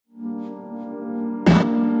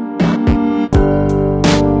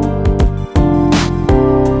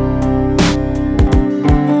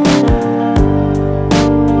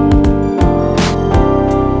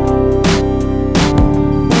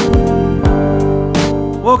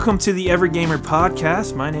Welcome to the Every Gamer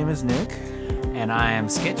podcast. My name is Nick. And I am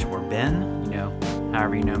Skitch, or Ben,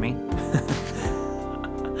 however you know me.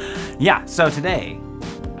 Yeah, so today,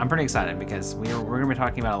 I'm pretty excited because we're going to be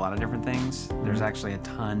talking about a lot of different things. There's actually a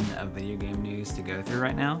ton of video game news to go through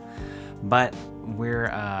right now. But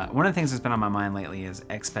one of the things that's been on my mind lately is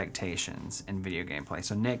expectations in video gameplay.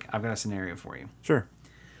 So Nick, I've got a scenario for you. Sure.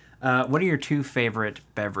 What are your two favorite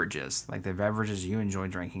beverages? Like the beverages you enjoy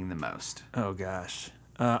drinking the most? Oh, gosh.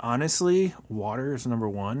 Honestly, water is number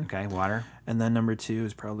one. Okay, water. And then number two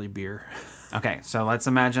is probably beer. Okay, so let's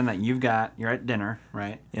imagine that you're at dinner,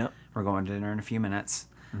 right? Yep. We're going to dinner in a few minutes.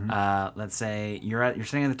 Let's say you're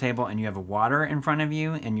sitting at the table and you have water in front of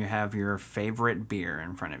you and you have your favorite beer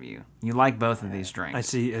in front of you. You like both of these drinks. I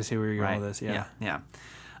see where you're going with this. Yeah.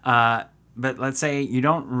 But let's say you're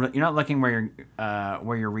not looking where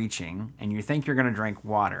you're reaching, and you think you're going to drink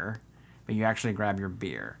water, but you actually grab your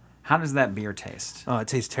beer. How does that beer taste? Oh, it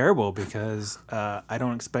tastes terrible because I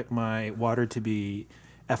don't expect my water to be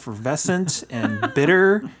effervescent and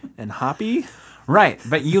bitter and hoppy. Right,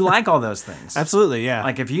 but you like all those things. Absolutely, yeah.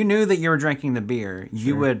 Like if you knew that you were drinking the beer,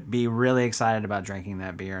 you would be really excited about drinking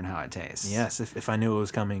that beer and how it tastes. Yes, if I knew it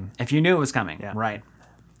was coming. If you knew it was coming, Yeah. right.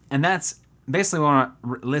 And that's basically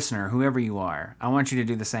listener, whoever you are, I want you to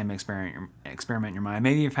do the same experiment in your mind.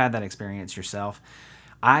 Maybe you've had that experience yourself.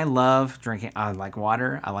 I love drinking. I like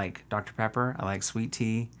water. I like Dr. Pepper. I like sweet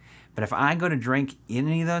tea. But if I go to drink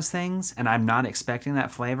any of those things and I'm not expecting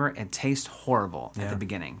that flavor, it tastes horrible at the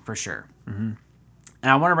beginning, for sure. Mm-hmm.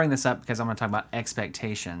 And I want to bring this up because I'm going to talk about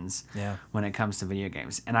expectations when it comes to video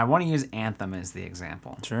games. And I want to use Anthem as the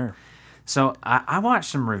example. Sure. So I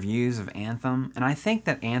watched some reviews of Anthem, and I think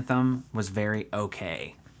that Anthem was very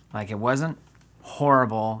okay. Like, it wasn't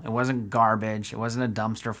horrible. It wasn't garbage. It wasn't a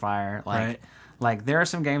dumpster fire. Like there are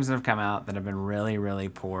some games that have come out that have been really, really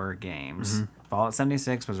poor games. Mm-hmm. Fallout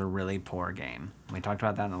 76 was a really poor game. We talked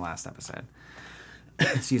about that in the last episode.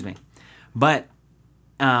 Excuse me. But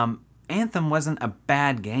Anthem wasn't a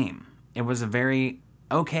bad game. It was a very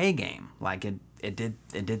okay game. Like it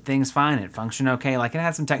did things fine. It functioned okay. Like it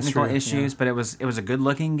had some technical issues, but it was a good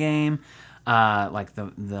looking game. Like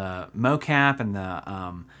the mocap and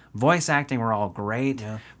the voice acting were all great.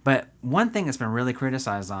 Yeah. But one thing that's been really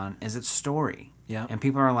criticized on is its story. Yeah. And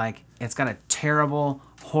people are like, it's got a terrible,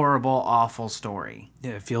 horrible, awful story.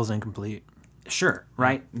 Yeah, it feels incomplete. Sure,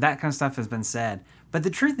 right? That kind of stuff has been said. But the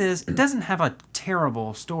truth is, it doesn't have a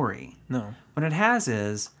terrible story. No. What it has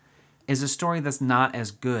is a story that's not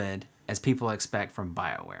as good as people expect from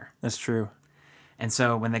BioWare. That's true. And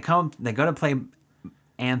so when they go to play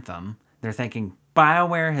Anthem, they're thinking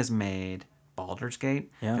BioWare has made Baldur's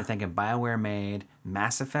Gate. Yeah. They're thinking BioWare made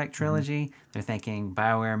Mass Effect trilogy. Mm-hmm. They're thinking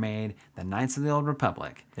BioWare made the Knights of the Old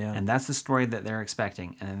Republic. Yeah. And that's the story that they're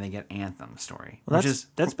expecting. And then they get Anthem story. Well,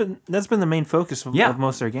 that's been the main focus of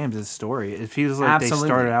most of their games is story. It feels like they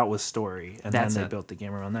started out with story and then they built the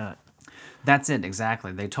game around that. That's it,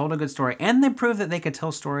 exactly. They told a good story, and they proved that they could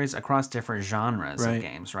tell stories across different genres of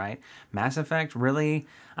games, right? Mass Effect, really,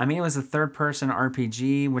 it was a third-person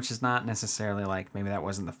RPG, which is not necessarily like, maybe that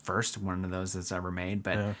wasn't the first one of those that's ever made,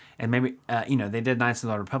 but, and maybe, they did Knights of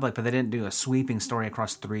the Old Republic, but they didn't do a sweeping story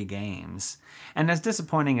across 3 games. And as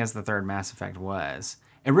disappointing as the third Mass Effect was,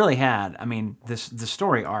 it really had, the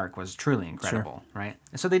story arc was truly incredible, right?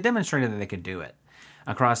 So they demonstrated that they could do it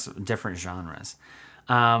across different genres.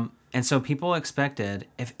 And so people expected,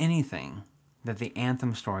 if anything, that the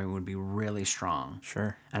Anthem story would be really strong.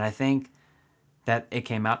 Sure. And I think that it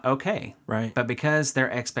came out okay. Right. But because their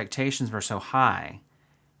expectations were so high,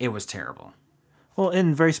 it was terrible. Well,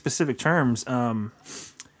 in very specific terms,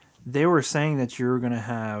 they were saying that you were going to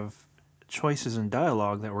have choices in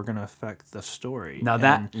dialogue that were going to affect the story.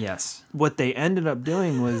 Now yes. What they ended up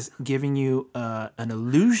doing was giving you an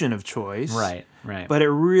illusion of choice. Right. But it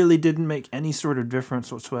really didn't make any sort of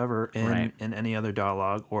difference whatsoever in any other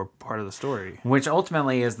dialogue or part of the story. Which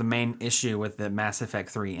ultimately is the main issue with the Mass Effect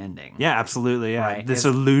 3 ending. Yeah, absolutely. Yeah, right. This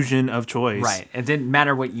illusion of choice. Right. It didn't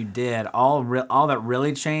matter what you did. All that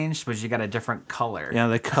really changed was you got a different color. Yeah,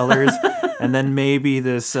 the colors. And then maybe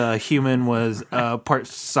this human was part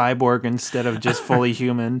cyborg instead of just fully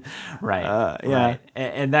human. Right. Right.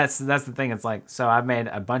 And that's the thing. It's like, so I've made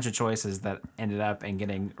a bunch of choices that ended up in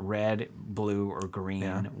getting red, blue, or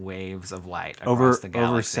green waves of light across the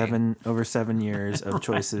galaxy. Over 7 years of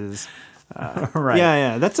choices. Right.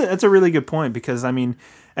 Yeah. That's a really good point because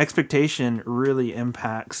expectation really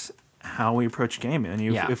impacts how we approach gaming. And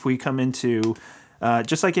if we come into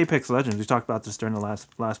just like Apex Legends, we talked about this during the last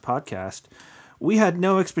podcast. we had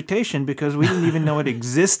no expectation because we didn't even know it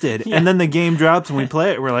existed. And then the game drops and we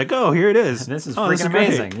play it. We're like, oh, here it is. This is oh, freaking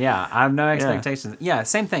amazing. great. Yeah, I have no expectations. Yeah,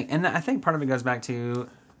 same thing. And I think part of it goes back to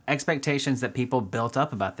expectations that people built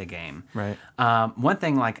up about the game. Right. One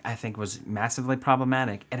thing like I think was massively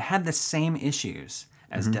problematic. It had the same issues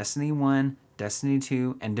as Destiny 1, Destiny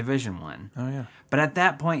 2, and Division 1. Oh, yeah. But at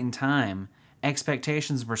that point in time,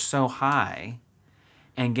 expectations were so high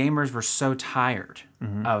and gamers were so tired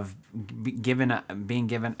of being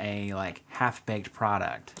given a like half-baked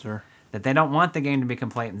product. Sure. That they don't want the game to be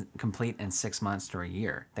complete in 6 months to a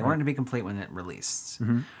year. They want it to be complete when it releases,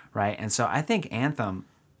 right? And so I think Anthem,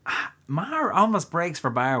 my heart almost breaks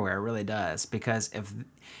for BioWare. It really does, because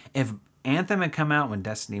if Anthem had come out when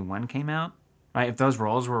Destiny 1 came out, right? If those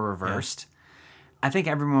roles were reversed, I think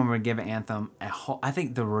everyone would give Anthem a whole. I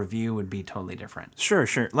think the review would be totally different. Sure.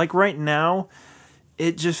 Like right now,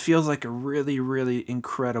 it just feels like a really, really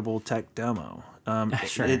incredible tech demo.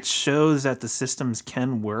 Sure. It shows that the systems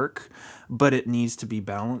can work, but it needs to be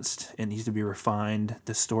balanced. It needs to be refined.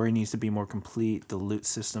 The story needs to be more complete. The loot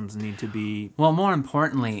systems need to be... Well, more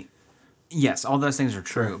importantly, yes, all those things are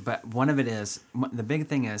true. But one of it is, the big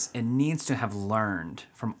thing is, it needs to have learned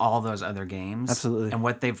from all those other games. Absolutely. And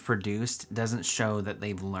what they've produced doesn't show that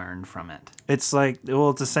they've learned from it. It's like, well,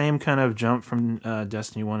 it's the same kind of jump from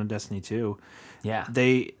Destiny 1 to Destiny 2. Yeah.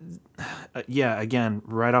 Again,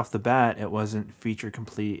 right off the bat, it wasn't feature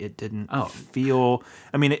complete. It didn't feel...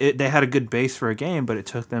 I mean, they had a good base for a game, but it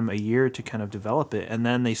took them a year to kind of develop it. And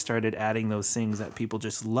then they started adding those things that people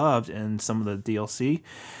just loved in some of the DLC.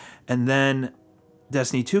 And then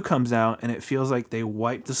Destiny 2 comes out, and it feels like they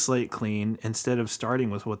wiped the slate clean. Instead of starting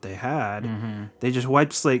with what they had, they just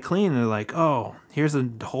wiped the slate clean, and they're like, oh, here's a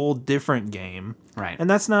whole different game. Right. And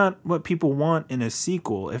that's not what people want in a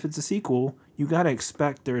sequel. If it's a sequel, you got to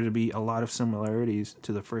expect there to be a lot of similarities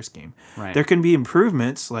to the first game. Right. There can be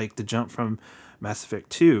improvements, like the jump from Mass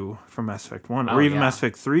Effect 2 from Mass Effect 1, or even Mass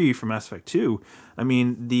Effect 3 from Mass Effect 2. I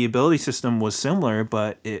mean, the ability system was similar,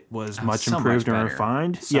 but it was much improved and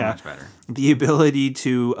refined. So much better. The ability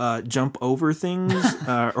to jump over things,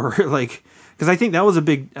 or like, because I think that was a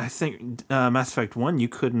big. I think Mass Effect 1, you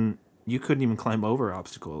couldn't even climb over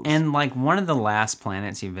obstacles. And like one of the last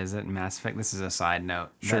planets you visit in Mass Effect, this is a side note,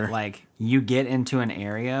 sure, that like you get into an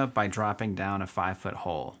area by dropping down a 5-foot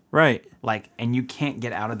hole. Right. Like, and you can't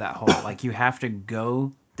get out of that hole. Like you have to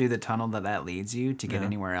go through the tunnel that leads you to get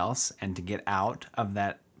anywhere else, and to get out of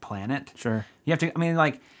that planet. Sure. You have to, I mean,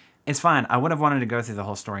 like, it's fine. I would have wanted to go through the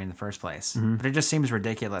whole story in the first place, but it just seems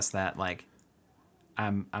ridiculous that like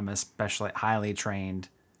I'm especially highly trained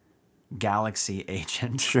galaxy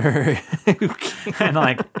agent. Sure. And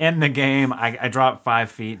like in the game, I drop 5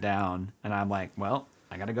 feet down, and I'm like, well,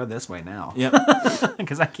 I got to go this way now. Yep.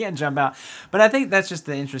 Because I can't jump out. But I think that's just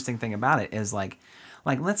the interesting thing about it is like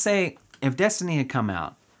let's say if Destiny had come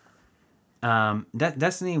out,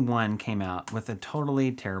 Destiny 1 came out with a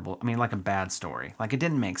totally terrible, I mean, like a bad story. Like it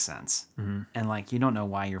didn't make sense. And like you don't know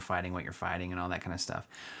why you're fighting what you're fighting and all that kind of stuff.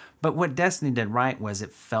 But what Destiny did right was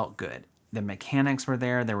it felt good. The mechanics were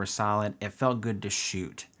there. They were solid. It felt good to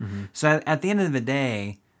shoot. So at the end of the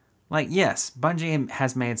day, like, yes, Bungie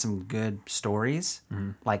has made some good stories.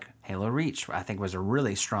 Like Halo Reach, I think, was a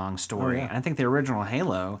really strong story. Oh, yeah. And I think the original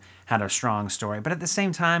Halo had a strong story. But at the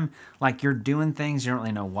same time, like, you're doing things, you don't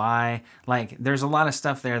really know why. Like, there's a lot of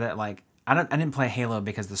stuff there that, like, I didn't play Halo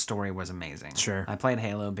because the story was amazing. Sure. I played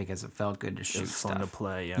Halo because it felt good to shoot stuff. It's fun to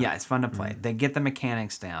play, yeah. Yeah, it's fun to play. They get the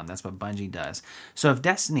mechanics down. That's what Bungie does. So if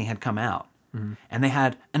Destiny had come out and they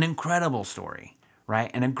had an incredible story, right,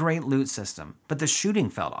 and a great loot system, but the shooting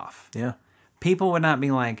fell off. Yeah. People would not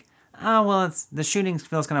be like, oh, well, the shooting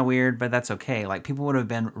feels kind of weird, but that's okay. Like, people would have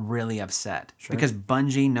been really upset. Sure. Because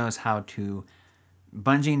Bungie knows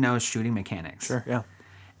shooting mechanics. Sure, yeah.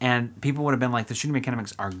 And people would have been like, the shooting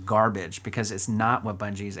mechanics are garbage because it's not what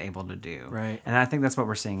Bungie is able to do. Right. And I think that's what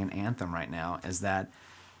we're seeing in Anthem right now, is that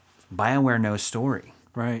BioWare knows story.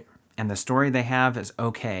 Right. And the story they have is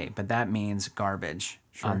okay, but that means garbage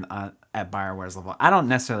at BioWare's level. I don't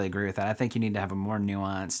necessarily agree with that. I think you need to have a more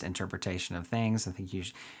nuanced interpretation of things. I think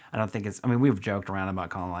I don't think it's... I mean, we've joked around about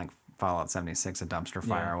calling like Fallout 76 a dumpster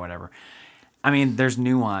fire or whatever. I mean, there's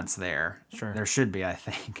nuance there. Sure. There should be, I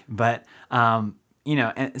think. But, you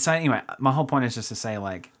know, and so anyway, my whole point is just to say,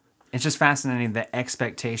 like, it's just fascinating the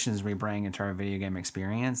expectations we bring into our video game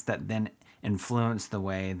experience that then influence the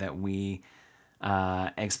way that we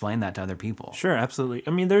explain that to other people. Sure, absolutely.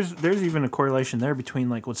 I mean, there's even a correlation there between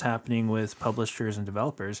like what's happening with publishers and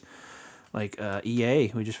developers. like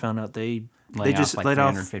EA. We just found out they Laying just off like laid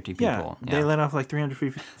off 350 Yeah, people. they laid off like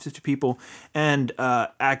 350 people, and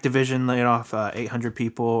Activision laid off 800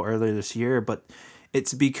 people earlier this year. But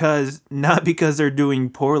it's not because they're doing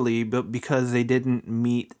poorly, but because they didn't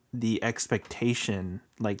meet the expectation,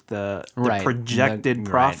 like the Right. projected Right.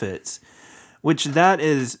 profits. Which that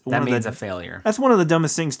is That means a failure. That's one of the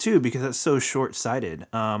dumbest things too, because that's so short sighted.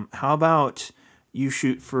 How about you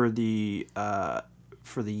shoot for the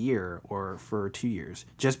year or for 2 years?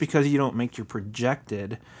 Just because you don't make your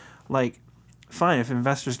projected, like, fine, if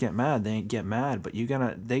investors get mad, they get mad, but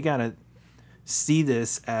they gotta see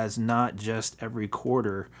this as not just every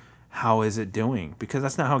quarter. How is it doing? Because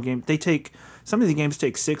that's not how some of these games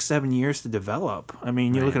take 6-7 years to develop. I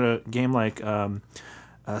mean, you look at a game like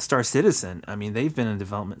Star Citizen. I mean, they've been in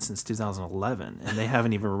development since 2011, and they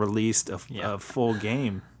haven't even released a full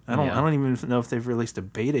game. I don't even know if they've released a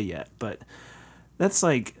beta yet. But that's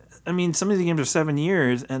like, I mean, some of these games are 7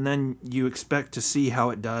 years, and then you expect to see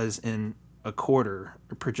how it does in a quarter,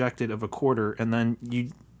 projected of a quarter, and then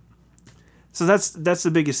you. So that's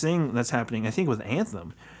the biggest thing that's happening, I think, with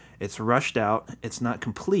Anthem. It's rushed out. It's not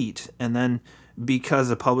complete, and then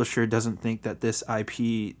because a publisher doesn't think that this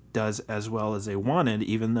IP does as well as they wanted,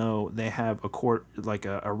 even though they have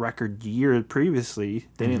a record year previously,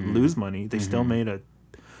 they didn't lose money. They still made a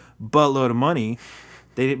buttload of money.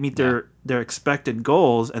 They didn't meet their expected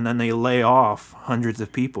goals, and then they lay off hundreds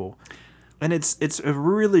of people. And it's a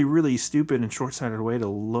really, really stupid and short-sighted way to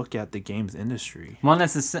look at the games industry. Well,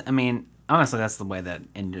 honestly, that's the way that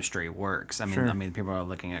industry works. I mean, people are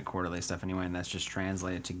looking at quarterly stuff anyway, and that's just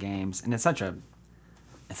translated to games. And it's such a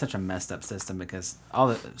messed up system because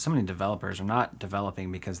so many developers are not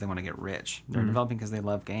developing because they want to get rich. They're developing because they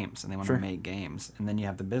love games and they want to make games. And then you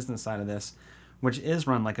have the business side of this, which is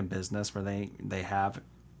run like a business where they have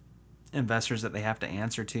investors that they have to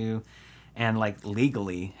answer to, and like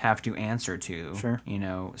legally have to answer to. Sure.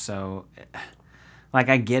 So. Like,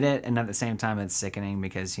 I get it, and at the same time, it's sickening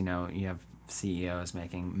because, you have CEOs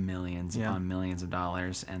making millions upon millions of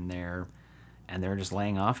dollars, and they're just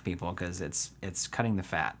laying off people because it's cutting the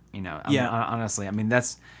fat, honestly, I mean,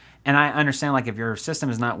 that's... And I understand, like, if your system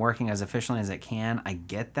is not working as efficiently as it can, I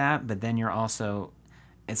get that, but then you're also...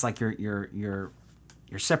 It's like you're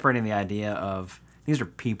separating the idea of... These are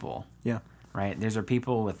people. Yeah. Right? These are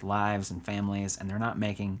people with lives and families, and they're not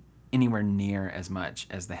making anywhere near as much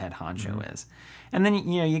as the head honcho is. And then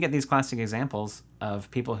you get these classic examples of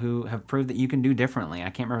people who have proved that you can do differently. I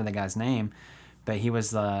can't remember the guy's name, but he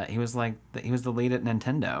was the lead at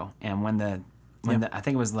Nintendo. And when I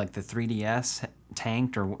think it was like the 3DS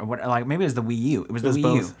tanked or what, like maybe it was the Wii U. It was the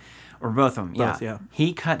Wii U or both of them. Yeah.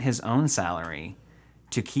 He cut his own salary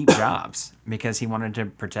to keep jobs because he wanted to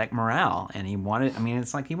protect morale, and he wanted to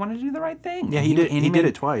do the right thing. Yeah, he did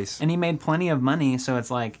it twice. And he made plenty of money, so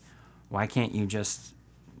it's like, why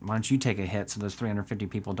don't you take a hit so those 350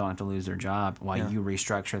 people don't have to lose their job while you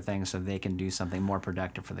restructure things so they can do something more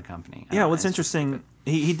productive for the company? Yeah, what's interesting,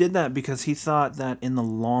 he did that because he thought that in the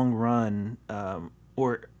long run,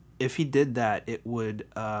 or if he did that, it would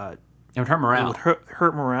hurt morale. It would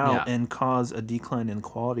hurt morale and cause a decline in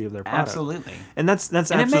quality of their product. Absolutely. And that's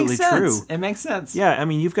absolutely true. It makes sense. Yeah, I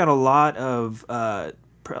mean, you've got a lot of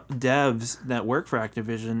devs that work for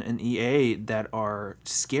Activision and EA that are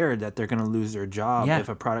scared that they're going to lose their job if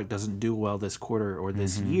a product doesn't do well this quarter or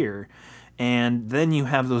this year. And then you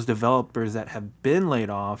have those developers that have been laid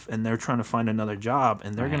off and they're trying to find another job,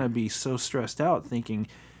 and they're going to be so stressed out thinking,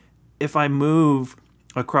 if I move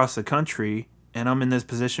across the country and I'm in this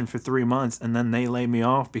position for 3 months and then they lay me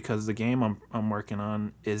off because the game I'm working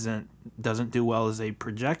on doesn't do well as they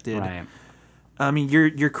projected. Right. I mean,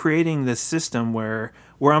 you're creating this system where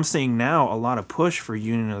I'm seeing now a lot of push for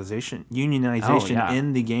unionization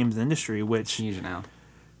in the games industry, which huge now.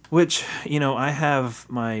 Which I have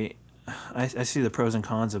I see the pros and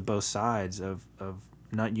cons of both sides of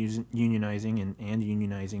not unionizing and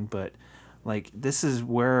unionizing, but like this is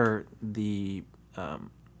where the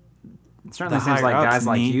it certainly seems like guys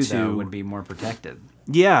like you though would be more protected.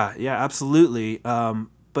 Yeah, absolutely.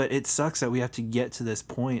 But it sucks that we have to get to this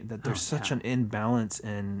point that there's such an imbalance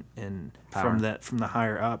in from the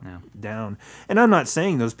higher up down. And I'm not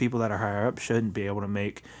saying those people that are higher up shouldn't be able to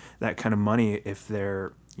make that kind of money if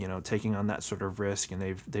they're taking on that sort of risk and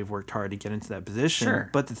they've worked hard to get into that position. Sure.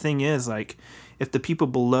 But the thing is, like, if the people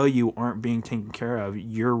below you aren't being taken care of,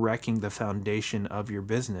 you're wrecking the foundation of your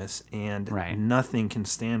business, and nothing can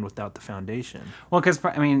stand without the foundation. Well, because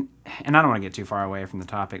and I don't want to get too far away from the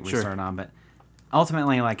topic we started on, but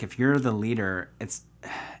ultimately, like, if you're the leader, it's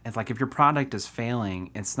like if your product is failing,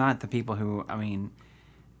 it's not the people who,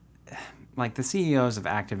 like the CEOs of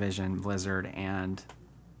Activision, Blizzard, and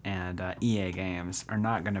EA Games are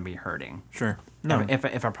not going to be hurting. Sure. No.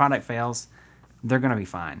 If a product fails, they're going to be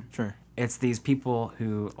fine. Sure. It's these people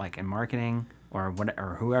who, like in marketing or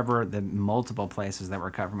whoever, the multiple places that were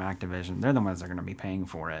cut from Activision, they're the ones that are going to be paying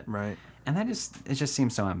for it. Right. And it just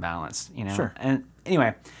seems so imbalanced, you know? Sure. And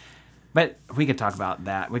anyway, but we could talk about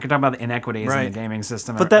that. We could talk about the inequities in the gaming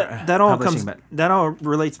system. But that all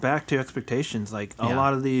relates back to expectations. Like a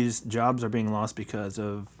lot of these jobs are being lost because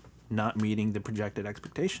of not meeting the projected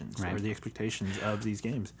expectations or the expectations of these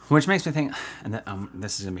games. Which makes me think, and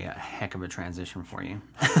this is going to be a heck of a transition for you.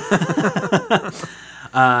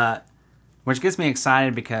 Which gets me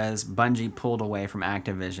excited because Bungie pulled away from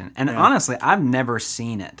Activision. And honestly, I've never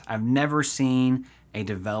seen it. I've never seen a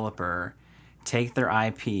developer take their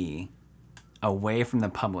IP away from the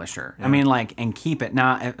publisher. I mean, like, and keep it.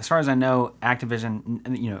 Now, as far as I know,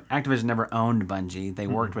 Activision never owned Bungie. They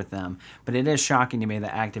worked with them. But it is shocking to me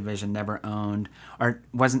that Activision never owned or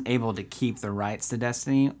wasn't able to keep the rights to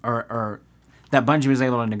Destiny, or that Bungie was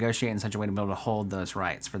able to negotiate in such a way to be able to hold those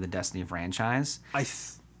rights for the Destiny franchise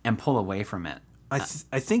and pull away from it. I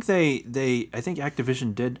think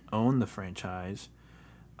Activision did own the franchise,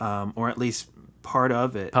 or at least part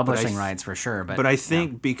of it. Publishing rights for sure. But I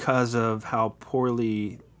think because of how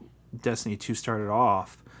poorly Destiny 2 started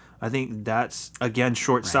off, I think that's, again,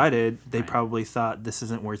 short-sighted. They probably thought this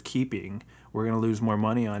isn't worth keeping. We're going to lose more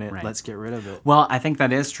money on it. Let's get rid of it. Well, I think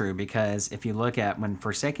that is true because if you look at when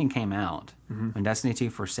Forsaken came out, when Destiny 2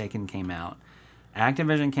 Forsaken came out,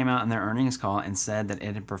 Activision came out in their earnings call and said that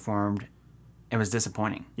it had performed. It was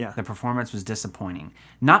disappointing. Yeah. The performance was disappointing.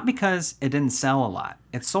 Not because it didn't sell a lot.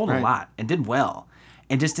 It sold a lot. It did well.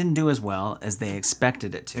 It just didn't do as well as they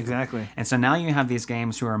expected it to. Exactly. And so now you have these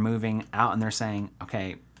games who are moving out and they're saying,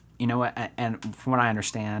 okay, you know what? And from what I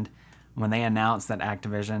understand, when they announced that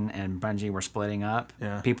Activision and Bungie were splitting up,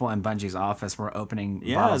 people in Bungie's office were opening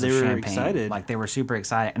bottles of champagne. They were excited. Like, they were super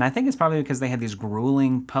excited. And I think it's probably because they had these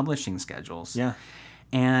grueling publishing schedules. Yeah.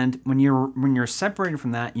 And when you're separated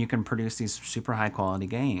from that, you can produce these super high quality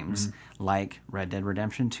games like Red Dead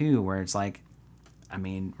Redemption 2, where it's like, I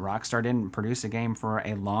mean, Rockstar didn't produce a game for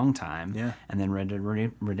a long time. Yeah. And then Red Dead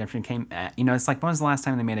Redemption came at, it's like, when was the last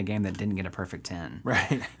time they made a game that didn't get a perfect 10?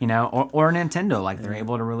 Right. Or Nintendo, like they're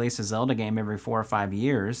able to release a Zelda game every 4 or 5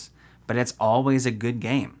 years, but it's always a good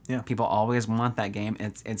game. Yeah. People always want that game.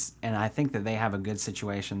 And I think that they have a good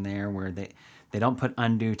situation there where they don't put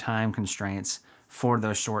undue time constraints for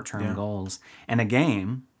those short-term goals. And a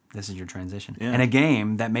game, this is your transition, and a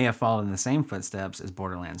game that may have followed in the same footsteps is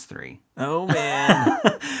Borderlands 3. Oh, man.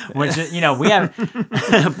 Which, we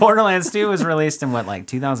have... Borderlands 2 was released in,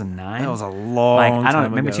 2009? That was a long time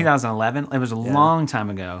ago. Maybe 2011? It was a long time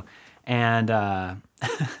ago. And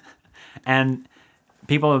and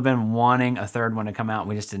people have been wanting a third one to come out.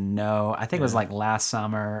 We just didn't know. I think it was, last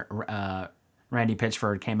summer, Randy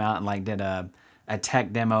Pitchford came out and, did a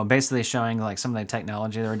tech demo, basically showing some of the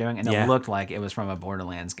technology they were doing, and it looked like it was from a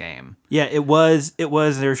Borderlands game. Yeah, it was. They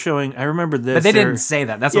were showing. I remember this, but they didn't say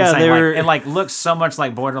that. That's what I'm saying. It looks so much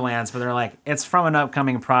like Borderlands, but they're like, it's from an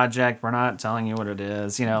upcoming project. We're not telling you what it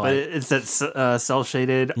is. But it's that cell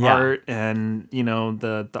shaded art, and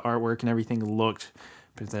the artwork and everything looked.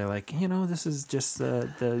 But they're like, this is just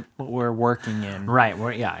the what we're working in. Right.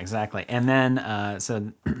 Exactly. And then,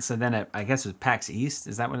 so then I guess it was PAX East.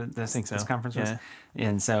 Is that what this conference was?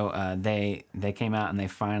 And so they came out and they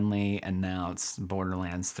finally announced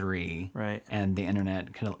Borderlands 3. Right. And the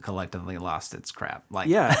internet collectively lost its crap.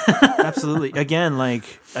 Absolutely. Again, I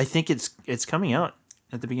think it's coming out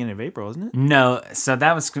at the beginning of April, isn't it? No, so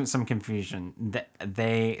that was some confusion.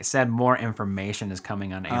 They said more information is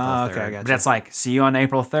coming on April 3rd. Okay, I gotcha. That's like, see you on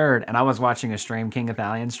April 3rd. And I was watching a stream, King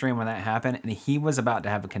Italian stream, when that happened, and he was about to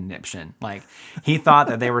have a conniption. He thought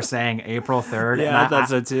that they were saying April 3rd. Yeah, and I thought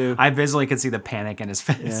so too. I visually could see the panic in his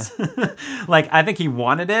face. Yeah. I think he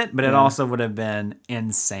wanted it, but it also would have been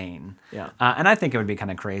insane. Yeah. And I think it would be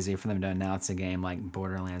kind of crazy for them to announce a game like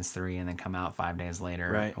Borderlands 3 and then come out 5 days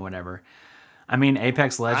later or whatever. I mean,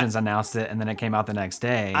 Apex Legends announced it, and then it came out the next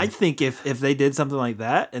day. I think if they did something like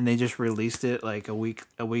that and they just released it a week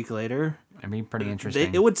later, it'd be pretty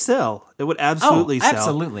interesting. It would sell. It would absolutely sell.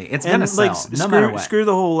 Absolutely, it's gonna sell. No matter what. Screw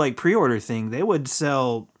the whole pre-order thing. They would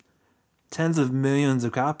sell tens of millions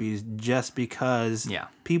of copies just because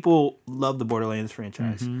people love the Borderlands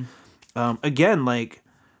franchise. Mm-hmm. Again,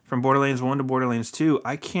 from Borderlands 1 to Borderlands 2,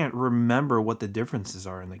 I can't remember what the differences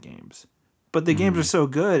are in the games. But the games are so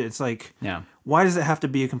good, it's why does it have to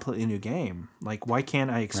be a completely new game? Why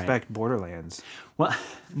can't I expect Borderlands? Well,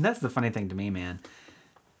 that's the funny thing to me, man.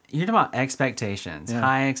 You're talking about expectations,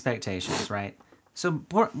 high expectations, right? So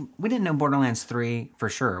we didn't know Borderlands 3 for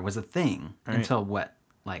sure was a thing until what,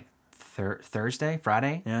 like Thursday,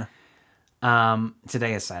 Friday? Yeah.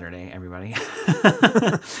 Today is Saturday, everybody.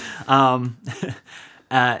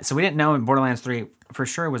 So we didn't know Borderlands 3 for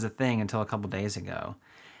sure was a thing until a couple days ago.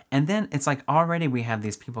 And then it's like already we have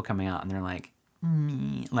these people coming out and they're like,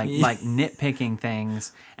 like nitpicking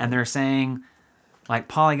things. And they're saying, like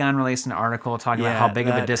Polygon released an article talking about how big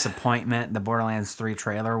of a disappointment the Borderlands 3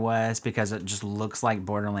 trailer was because it just looks like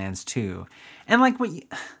Borderlands 2. And like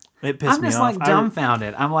it pissed I'm me just off. like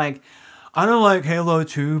dumbfounded. I'm like, I don't like Halo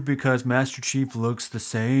 2 because Master Chief looks the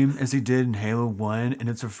same as he did in Halo 1 and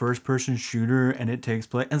it's a first-person shooter and it takes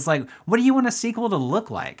place. And it's like, what do you want a sequel to look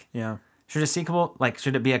like? Yeah. Should a sequel, like,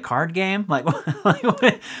 should it be a card game? Like,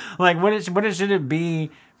 what should it be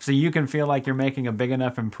so you can feel like you're making a big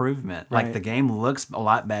enough improvement? Like, Right. the game looks a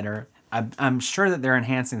lot better. I'm sure that they're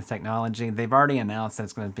enhancing the technology. They've already announced that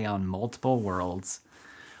it's going to be on multiple worlds.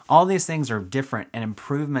 All these things are different and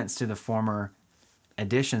improvements to the former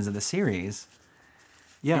editions of the series.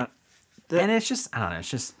 Yeah. And it's just, I don't know, it's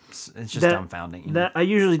just dumbfounding. You know? That I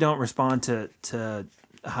usually don't respond to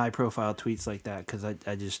high profile tweets like that because I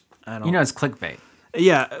don't. You know, it's clickbait.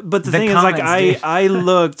 Yeah, but the thing is, like, I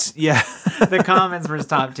looked, The comments were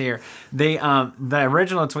top tier. The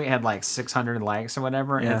original tweet had like 600 likes or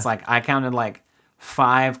whatever, and it's like I counted like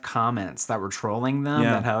 5 comments that were trolling them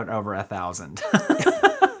that had over 1,000.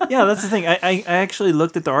 Yeah, that's the thing. I actually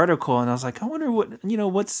looked at the article and I was like, I wonder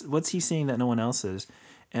what's he seeing that no one else is,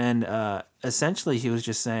 and essentially he was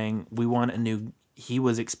just saying he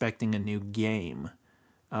was expecting a new game.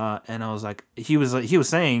 And I was like, he was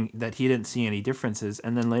saying that he didn't see any differences,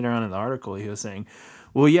 and then later on in the article, he was saying,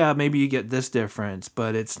 "Well, yeah, maybe you get this difference,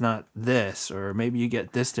 but it's not this, or maybe you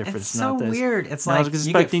get this difference, It's not so this." weird. It's and like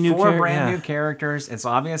you get 4 brand new characters. It's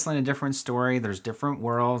obviously in a different story. There's different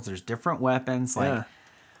worlds. There's different weapons. Like,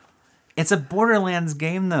 it's a Borderlands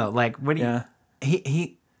game, though. Like, what do you?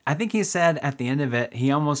 He. I think he said at the end of it,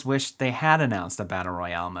 he almost wished they had announced a battle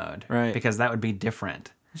royale mode, right? Because that would be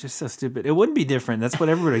different. It's just so stupid. It wouldn't be different. That's what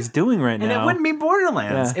everybody's doing right now. And it wouldn't be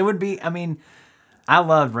Borderlands. It would be, I mean, I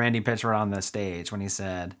loved Randy Pitchford on the stage when he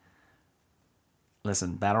said,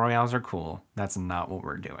 listen, battle royales are cool. That's not what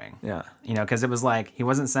we're doing. Yeah. You know, because it was like, he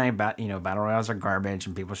wasn't saying, battle royales are garbage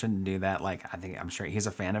and people shouldn't do that. Like, I'm sure he's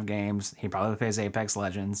a fan of games. He probably plays Apex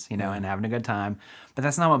Legends, and having a good time. But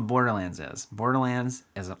that's not what Borderlands is. Borderlands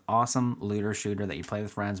is an awesome looter shooter that you play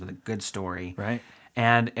with friends with a good story. Right.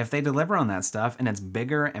 And if they deliver on that stuff and it's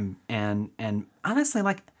bigger and honestly,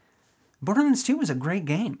 like, Borderlands 2 was a great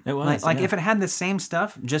game. It was. Like if it had the same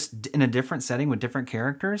stuff, just in a different setting with different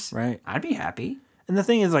characters, right, I'd be happy. And the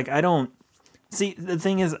thing is, like, the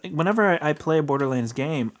thing is, whenever I play a Borderlands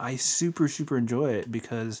game, I super, super enjoy it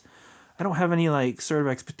because I don't have any, like, sort of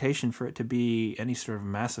expectation for it to be any sort of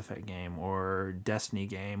Mass Effect game or Destiny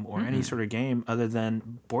game or any sort of game other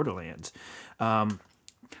than Borderlands.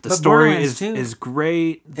 The story is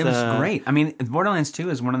great. It was great. I mean, Borderlands 2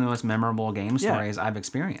 is one of the most memorable game stories I've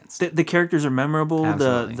experienced. The characters are memorable.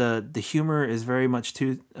 Absolutely. The humor is very much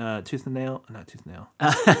tooth and nail. Not tooth and nail.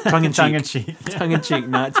 Tongue in cheek. Tongue in cheek. Tongue in cheek,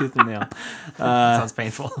 not tooth and nail. That sounds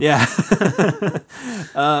painful. Yeah.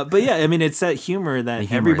 But yeah, I mean, it's that humor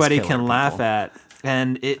that everybody can laugh at,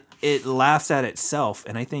 and it laughs at itself,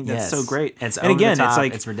 and I think that's so great. It's and again, the top, it's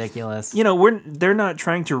like it's ridiculous. They're not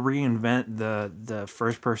trying to reinvent the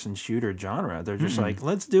first person shooter genre. They're just like,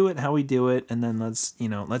 let's do it how we do it, and then let's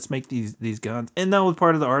make these guns. And that was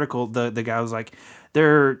part of the article. The guy was like,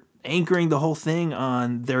 they're anchoring the whole thing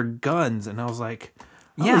on their guns, and I was like,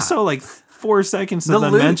 I only saw like 4 seconds of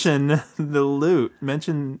them mention the loot,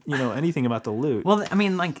 anything about the loot. Well, I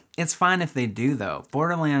mean, like, it's fine if they do, though.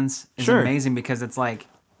 Borderlands is amazing because it's like,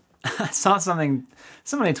 I saw somebody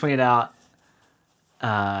tweeted out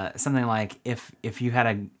something like, if you had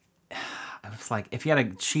a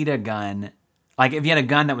cheetah gun, like if you had a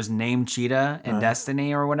gun that was named Cheetah in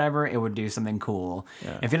Destiny or whatever, it would do something cool.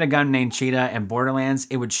 Yeah. If you had a gun named Cheetah in Borderlands,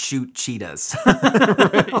 it would shoot cheetahs.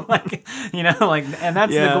 Like, and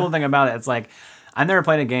that's the cool thing about it. It's like, I've never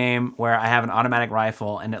played a game where I have an automatic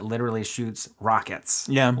rifle and it literally shoots rockets.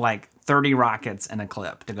 Yeah. Like 30 rockets in a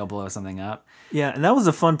clip to go blow something up. Yeah, and that was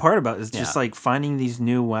the fun part about it, is just like finding these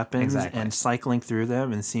new weapons and cycling through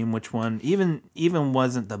them and seeing which one even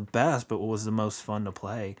wasn't the best, but was the most fun to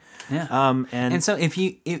play. Yeah. And so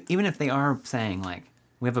even if they are saying like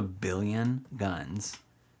we have 1 billion guns,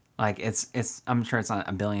 like it's I'm sure it's not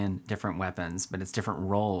 1 billion different weapons, but it's different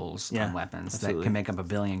roles on weapons that can make up 1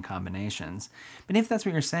 billion combinations. But if that's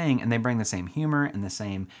what you're saying, and they bring the same humor and the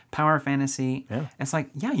same power fantasy, it's like,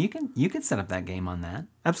 you could set up that game on that.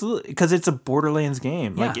 Absolutely, because it's a Borderlands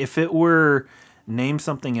game. Like if it were name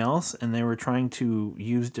something else and they were trying to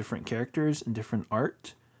use different characters and different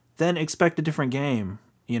art, then expect a different game.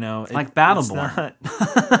 Like Battleborn.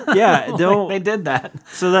 Yeah, They did that.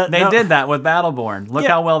 So that they did that with Battleborn. Look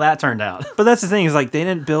how well that turned out. But that's the thing is like they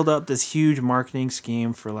didn't build up this huge marketing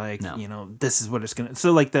scheme for like this is what it's gonna.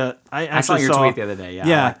 So like I saw your tweet the other day. Yeah,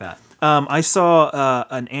 I like that. I saw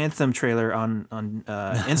an Anthem trailer on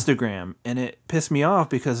Instagram, and it pissed me off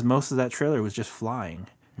because most of that trailer was just flying,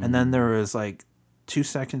 and then there was like 2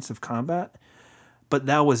 seconds of combat, but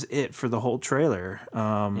that was it for the whole trailer.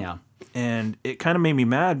 And it kind of made me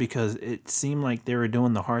mad because it seemed like they were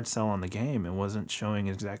doing the hard sell on the game and wasn't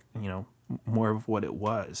showing more of what it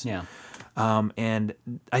was. Yeah. And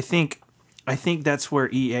I think that's where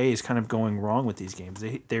EA is kind of going wrong with these games.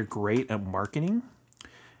 They're great at marketing,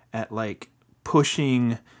 at like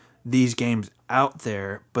pushing these games out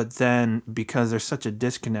there, but then because there's such a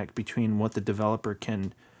disconnect between what the developer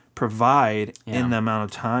can provide in the amount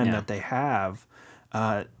of time that they have,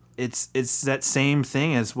 it's that same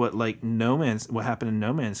thing as what happened in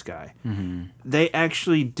No Man's Sky. Mm-hmm. They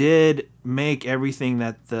actually did make everything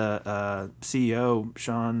that the CEO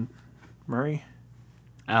Sean Murray.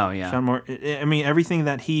 Oh yeah. Sean Murray, I mean everything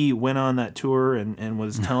that he went on that tour and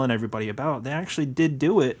was telling everybody about. They actually did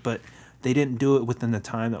do it, but they didn't do it within the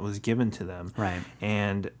time that was given to them. Right.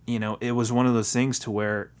 And it was one of those things to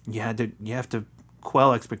where you have to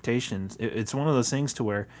quell expectations. It's one of those things to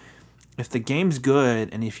where if the game's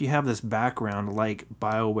good and if you have this background like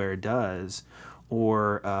BioWare does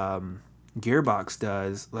or Gearbox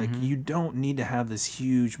does, like you don't need to have this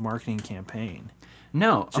huge marketing campaign.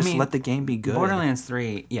 No, just let the game be good. Borderlands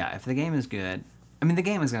 3, if the game is good, I mean the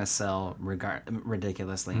game is going to sell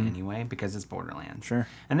ridiculously anyway because it's Borderlands. Sure.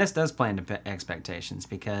 And this does play into expectations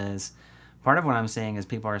because part of what I'm saying is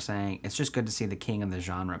people are saying it's just good to see the king of the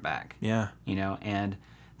genre back. Yeah. And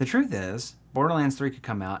the truth is Borderlands 3 could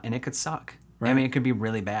come out and it could suck. Right. I mean, it could be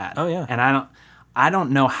really bad. Oh yeah. And I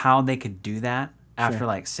don't know how they could do that after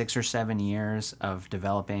like 6 or 7 years of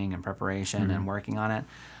developing and preparation and working on it.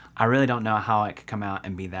 I really don't know how it could come out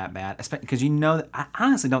and be that bad, because I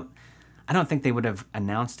honestly don't. I don't think they would have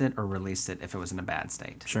announced it or released it if it was in a bad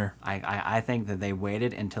state. Sure. I think that they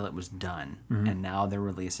waited until it was done, and now they're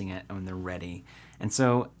releasing it when they're ready. And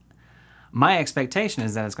so my expectation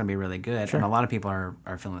is that it's going to be really good, and a lot of people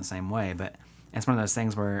are feeling the same way. But it's one of those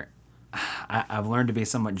things where I've learned to be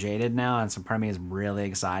somewhat jaded now, and some part of me is really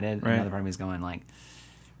excited, and another part of me is going like,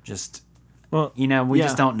 just... Well, we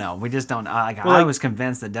just don't know. We just don't. I was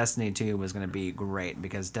convinced that Destiny 2 was going to be great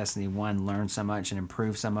because Destiny 1 learned so much and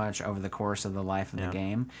improved so much over the course of the life of the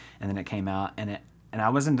game, and then it came out and I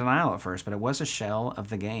was in denial at first, but it was a shell of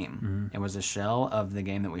the game. Mm-hmm. It was a shell of the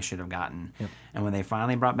game that we should have gotten. Yep. And when they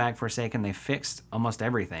finally brought back Forsaken, they fixed almost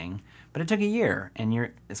everything, but it took a year.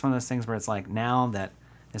 And it's one of those things where it's like now that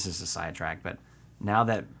this is a sidetrack, but. Now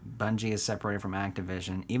that Bungie is separated from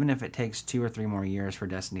Activision, even if it takes 2 or 3 more years for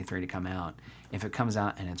Destiny 3 to come out, if it comes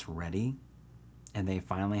out and it's ready, and they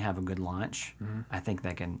finally have a good launch, I think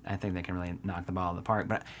they can really knock the ball out of the park.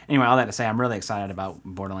 But anyway, all that to say, I'm really excited about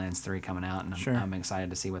Borderlands 3 coming out, and I'm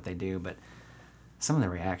excited to see what they do. But some of the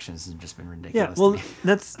reactions have just been ridiculous. Yeah, well,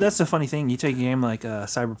 that's the funny thing. You take a game like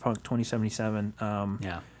Cyberpunk 2077.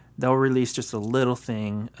 They'll release just a little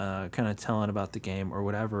thing, kind of telling about the game or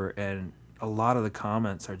whatever, and a lot of the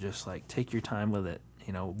comments are just like, take your time with it.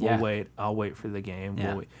 We'll wait. I'll wait for the game. Yeah.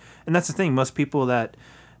 We'll wait. And that's the thing. Most people that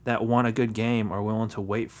want a good game are willing to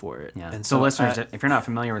wait for it. Yeah. And so listeners, if you're not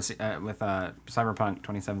familiar with Cyberpunk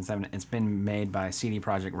 2077, it's been made by CD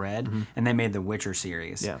Projekt Red, and they made the Witcher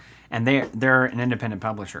series. Yeah. And they're an independent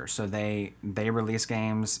publisher, so they release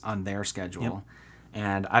games on their schedule. Yep.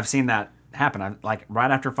 And I've seen that happen. Like right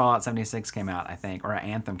after Fallout 76 came out, I think, or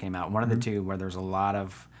Anthem came out, one of the two where there's a lot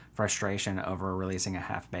of frustration over releasing a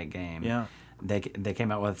half-baked game. Yeah. They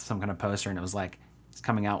came out with some kind of poster, and it was like, it's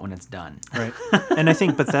coming out when it's done. Right. And I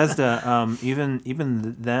think Bethesda,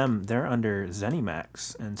 even them, they're under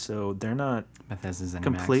ZeniMax, and so they're not Bethesda's ZeniMax.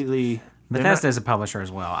 Completely... Bethesda is a publisher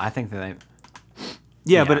as well. I think that they...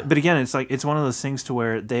 Yeah, but again, it's like it's one of those things to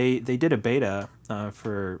where they did a beta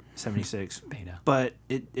for 76, but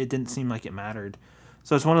it didn't seem like it mattered.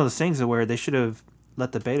 So it's one of those things where they should have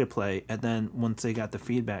let the beta play, and then once they got the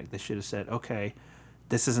feedback, they should have said, okay,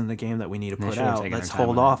 this isn't the game that we need to put out. Let's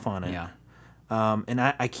hold off on it. Yeah. And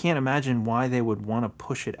I can't imagine why they would want to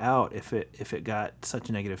push it out if it got such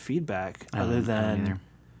negative feedback, other than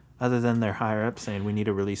their higher up saying we need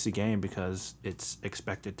to release a game because it's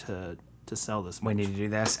expected to sell this much. We need to do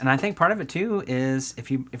this. And I think part of it too is if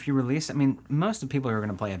you release, I mean, most of the people who are going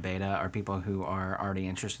to play a beta are people who are already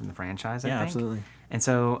interested in the franchise, I think. Yeah, absolutely. And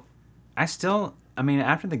so I mean,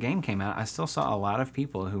 after the game came out, I still saw a lot of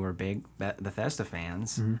people who were big Bethesda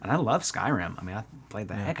fans, and I love Skyrim. I mean, I played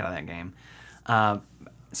the heck out of that game.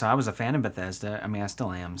 So I was a fan of Bethesda. I mean, I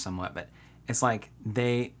still am somewhat, but it's like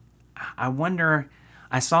I wonder,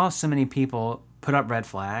 I saw so many people put up red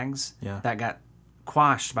flags that got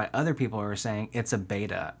quashed by other people who were saying it's a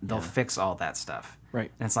beta. They'll fix all that stuff.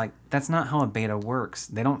 Right. And it's like, that's not how a beta works.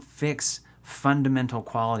 They don't fix fundamental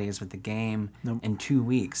qualities with the game in 2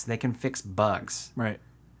 weeks. They can fix bugs. Right.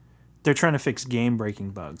 They're trying to fix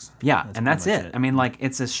game-breaking bugs. Yeah, that's it. I mean, like,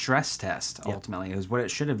 it's a stress test, ultimately, is what it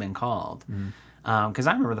should have been called. Because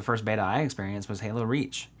I remember the first beta I experienced was Halo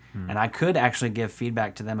Reach. And I could actually give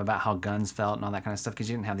feedback to them about how guns felt and all that kind of stuff, because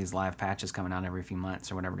you didn't have these live patches coming out every few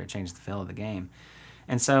months or whatever to change the feel of the game.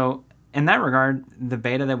 And so, in that regard, the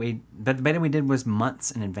beta we did was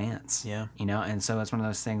months in advance. Yeah. You know, and so it's one of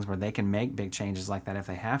those things where they can make big changes like that if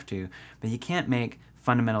they have to, but you can't make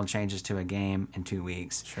fundamental changes to a game in 2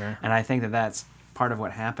 weeks. Sure. And I think that that's part of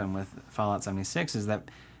what happened with Fallout 76 is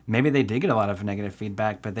that maybe they did get a lot of negative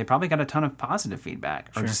feedback, but they probably got a ton of positive feedback.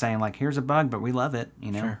 Or just saying, like, here's a bug, but we love it,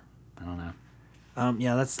 you know? Sure. I don't know.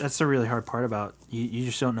 Yeah, that's the really hard part about you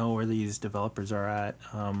just don't know where these developers are at.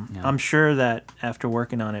 I'm sure that after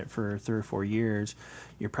working on it for 3 or 4 years,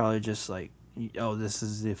 you're probably just like, oh, this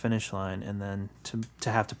is the finish line, and then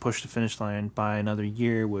to have to push the finish line by another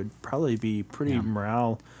year would probably be pretty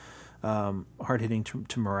morale, hard hitting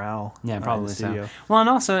to morale. Yeah, probably so. Studio. Well, and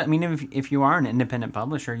also, I mean, if you are an independent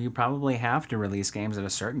publisher, you probably have to release games at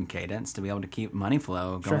a certain cadence to be able to keep money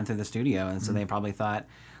flow going through the studio, and so they probably thought,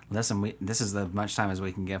 listen, this is as much time as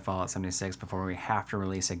we can give Fallout 76 before we have to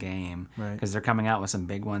release a game. Because they're coming out with some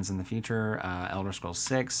big ones in the future, Elder Scrolls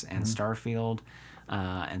 6 and Starfield.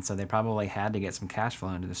 And so they probably had to get some cash flow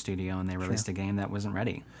into the studio, and they released a game that wasn't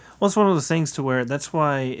ready. Well, it's one of those things to where that's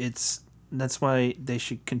why they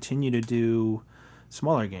should continue to do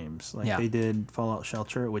smaller games like they did Fallout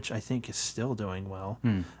Shelter, which I think is still doing well.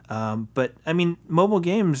 But I mean, mobile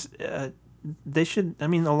games. They should. I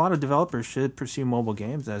mean, a lot of developers should pursue mobile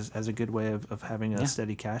games as a good way of having a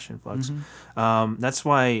steady cash influx. That's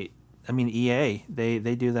why. I mean, EA they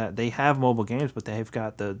do that. They have mobile games, but they've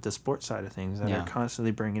got the sports side of things that are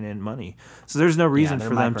constantly bringing in money. So there's no reason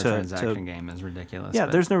for them to. Microtransaction game is ridiculous. Yeah,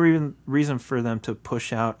 there's no reason for them to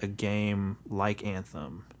push out a game like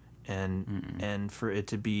Anthem, and for it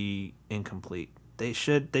to be incomplete. They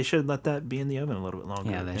should let that be in the oven a little bit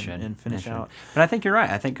longer. Yeah, they should. And finish out. But I think you're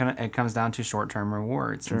right. I think it comes down to short-term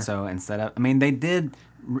rewards. And so instead of, I mean, they did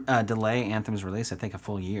delay Anthem's release, I think, a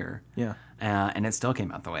full year. Yeah. And it still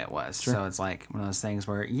came out the way it was. So it's like one of those things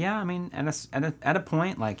where, I mean, at a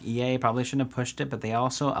point, like EA probably shouldn't have pushed it, but they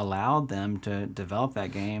also allowed them to develop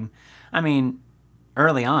that game. I mean,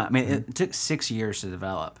 early on. I mean, it took 6 years to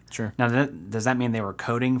develop. Sure. Now, does that mean they were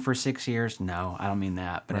coding for 6 years? No, I don't mean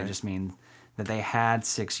that. But it just means that they had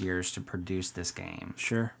 6 years to produce this game.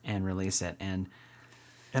 Sure. And release it. And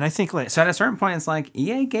I think so at a certain point, it's like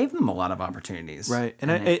EA gave them a lot of opportunities. Right.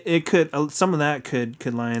 And it could, some of that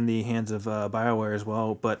could lie in the hands of BioWare as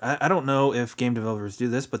well. But I don't know if game developers do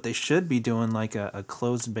this, but they should be doing like a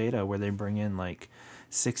closed beta where they bring in like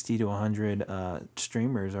 60 to 100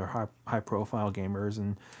 streamers or high profile gamers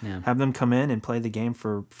and have them come in and play the game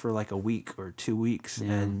for like a week or 2 weeks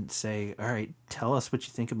and say, all right, tell us what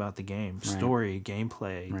you think about the game, story,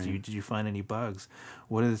 gameplay. Did you find any bugs?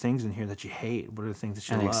 What are the things in here that you hate? What are the things that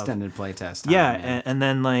you love? An extended playtest. And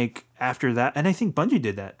then like after that, and I think Bungie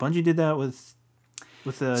did that. Bungie did that with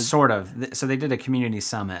the sort of. So they did a community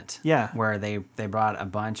summit. Yeah. Where they brought a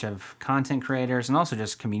bunch of content creators and also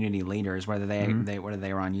just community leaders, whether whether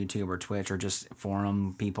they were on YouTube or Twitch or just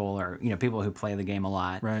forum people or people who play the game a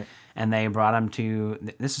lot. Right. And they brought them to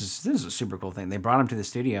this is a super cool thing. They brought them to the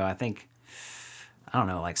studio. I think. I don't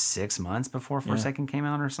know, like 6 months before Forsaken came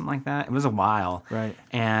out or something like that. It was a while. Right.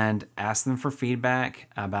 And asked them for feedback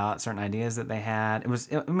about certain ideas that they had.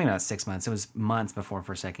 Maybe not 6 months. It was months before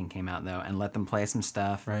Forsaken came out, though, and let them play some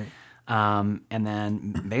stuff. Right. And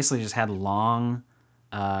then basically just had long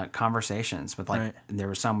conversations with, like, there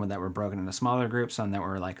were some that were broken into smaller groups, some that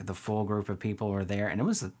were, like, the full group of people were there. And it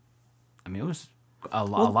was a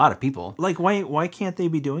lot of people. Like, why can't they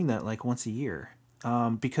be doing that, like, once a year?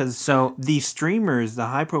 Because the streamers, the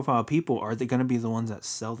high-profile people, are they going to be the ones that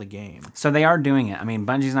sell the game? So they are doing it. I mean,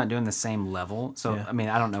 Bungie's not doing the same level. So, I mean,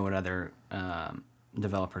 I don't know what other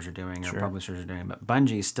developers are doing or publishers are doing, but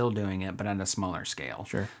Bungie's still doing it, but at a smaller scale.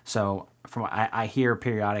 Sure. So from what I hear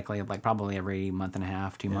periodically, like probably every month and a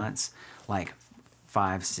half, 2 months, like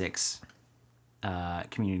 5, 6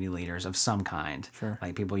 community leaders of some kind. Sure.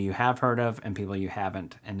 Like people you have heard of and people you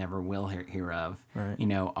haven't and never will hear of. Right. You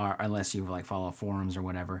know, unless you like follow forums or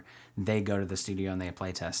whatever, they go to the studio and they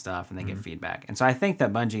play test stuff and they give feedback. And so I think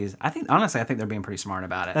that Bungie honestly, I think they're being pretty smart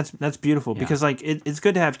about it. That's beautiful because like it's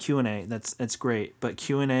good to have Q&A. That's great. But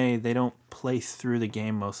Q&A, they don't play through the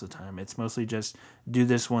game most of the time. It's mostly just do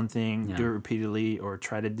this one thing, do it repeatedly, or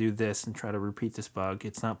try to do this and try to repeat this bug.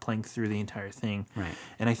 It's not playing through the entire thing. Right.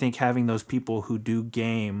 And I think having those people who do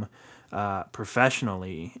game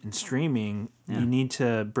professionally in streaming, you need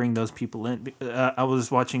to bring those people in. I was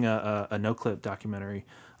watching a NoClip documentary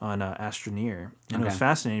on Astroneer, and it was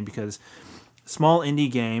fascinating because small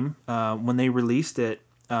indie game, when they released it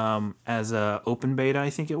as a open beta, I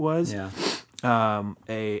think it was, I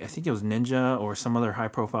think it was Ninja or some other high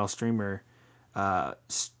profile streamer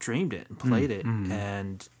streamed it and played it,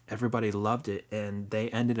 and everybody loved it, and they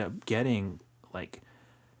ended up getting like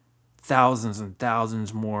thousands and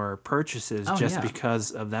thousands more purchases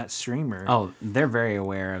because of that streamer. Oh, they're very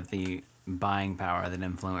aware of the buying power that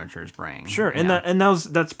influencers bring. Sure, and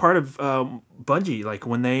that's part of Bungie. Like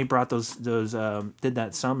when they brought those did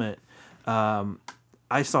that summit,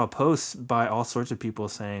 I saw posts by all sorts of people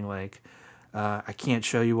saying like, I can't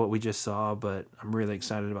show you what we just saw, but I'm really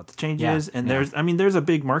excited about the changes. And there's a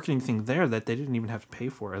big marketing thing there that they didn't even have to pay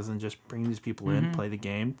for, other than just bringing these people in, play the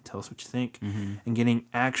game, tell us what you think, and getting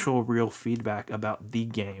actual real feedback about the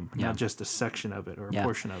game, not just a section of it or a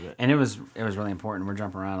portion of it. And it was really important. We're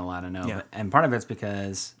jumping around a lot, I know, but, and part of it's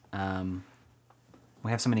because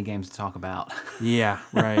we have so many games to talk about. Yeah,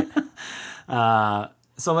 right.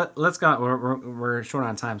 So let's go. We're short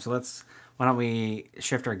on time, so why don't we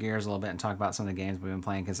shift our gears a little bit and talk about some of the games we've been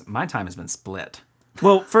playing, because my time has been split.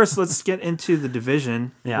 Well, first let's get into the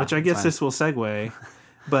Division, which I guess fine. this will segue.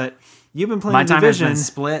 But you've been playing My time Division. has been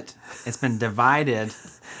split. It's been divided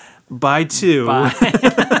by two.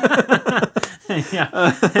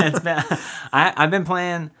 It's been. I've been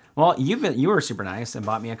playing. Well, you were super nice and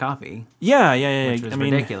bought me a copy. Yeah. Which was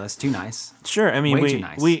ridiculous. Too nice. Sure. I mean, Way too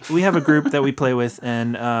nice. we have a group that we play with,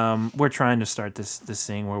 and we're trying to start this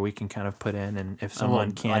thing where we can kind of put in, and if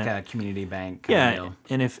someone can't, like a community bank. Kind of deal.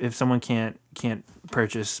 And if someone can't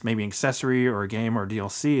purchase maybe an accessory or a game or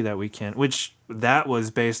DLC, that we can, which that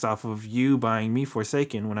was based off of you buying me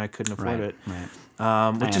Forsaken when I couldn't afford it. Right.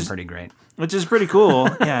 Which is pretty great. Which is pretty cool.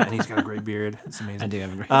 Yeah, and he's got a great beard. It's amazing. I do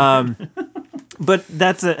have a great beard. But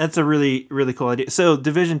that's a really, really cool idea. So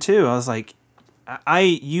Division 2, I was like,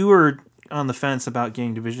 you were on the fence about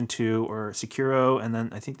getting Division 2 or Sekiro, and then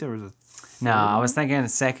I think there was a No, I was thinking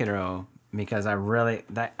Sekiro, because I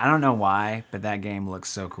don't know why, but that game looks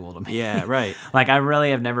so cool to me. Yeah, right. Like I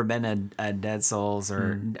really have never been a Dead Souls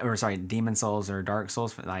or Demon Souls or Dark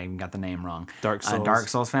Souls. I even got the name wrong. Dark Souls. Dark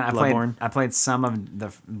Souls fan. Bloodborne. I played some of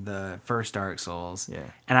the first Dark Souls. Yeah.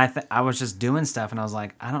 And I was just doing stuff, and I was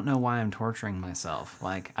like, I don't know why I'm torturing myself.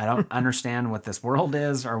 Like I don't understand what this world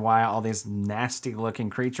is, or why all these nasty looking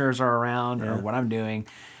creatures are around, or what I'm doing,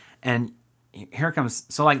 and here comes.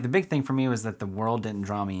 So like the big thing for me was that the world didn't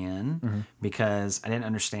draw me in because I didn't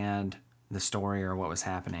understand the story or what was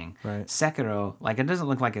happening. Right. Sekiro, like it doesn't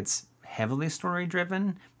look like it's heavily story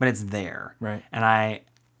driven, but it's there. Right.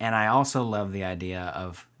 And I also love the idea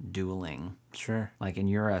of dueling. Sure. Like, and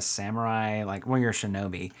you're a samurai, you're a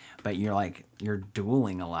shinobi, but you're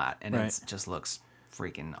dueling a lot, and it just looks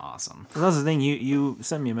freaking awesome. Well, that's the thing. You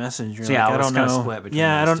sent me a message. You're So, like, I I was don't kinda know. split between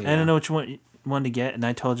I those don't. two, I don't know which one to get, and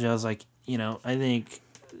I told you I was like, I think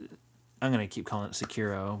I'm gonna keep calling it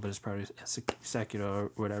Sekiro, but it's probably Sekiro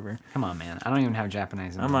or whatever. Come on, man! I don't even have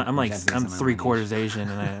Japanese. I'm 3/4 Asian,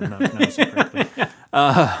 and I'm not pronouncing it correctly.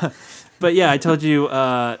 But yeah, I told you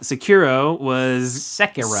Sekiro was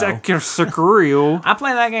Sekiro. I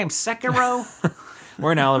play that game Sekiro.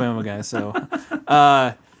 We're an Alabama guy, so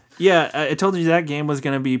I told you that game was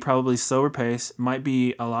going to be probably slower pace, might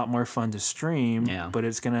be a lot more fun to stream, but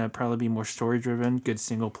it's going to probably be more story driven, good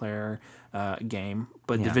single player game.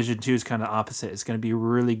 But Division 2 is kind of opposite. It's going to be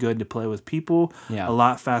really good to play with people, a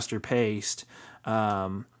lot faster paced.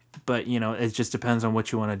 But it just depends on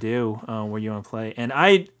what you want to do, where you want to play. And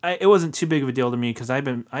it wasn't too big of a deal to me because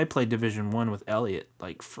I played Division 1 with Elliot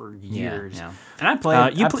for years. Yeah. And I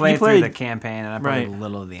played through the campaign, and I played a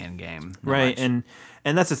little of the end game. Right, and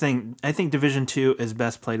that's the thing. I think Division 2 is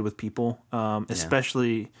best played with people,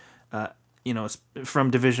 especially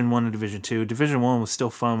from Division 1 to Division 2. Division 1 was still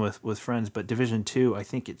fun with friends, but Division 2, I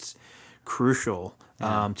think it's crucial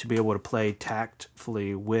to be able to play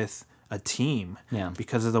tactfully with a team,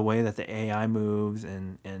 because of the way that the AI moves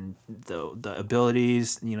and the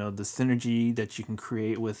abilities, the synergy that you can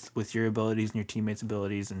create with your abilities and your teammates'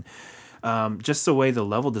 abilities, and just the way the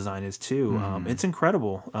level design is too. It's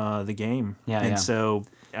incredible. The game. Yeah, and yeah. so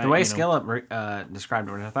The way Skillup described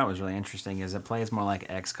it, which I thought was really interesting, is it plays more like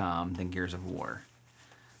XCOM than Gears of War,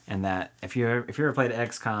 and that if you ever played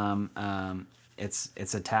XCOM,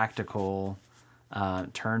 it's a tactical,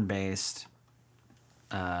 turn-based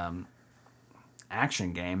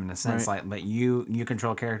action game in a sense, Right. like, but you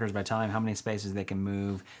control characters by telling them how many spaces they can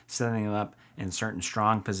move, setting them up in certain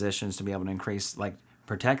strong positions to be able to increase, like,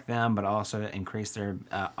 protect them, but also increase their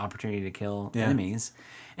opportunity to kill enemies.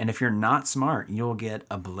 And if you're not smart, you'll get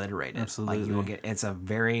obliterated. Absolutely. Like, you will get. It's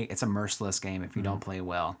a merciless game if you don't play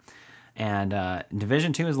well. And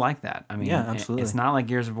Division 2 is like that. I mean, Yeah, absolutely. it's not like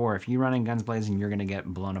Gears of War. If you run in guns blazing, you're going to get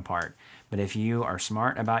blown apart. But if you are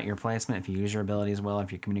smart about your placement, if you use your abilities well,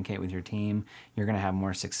 if you communicate with your team, you're going to have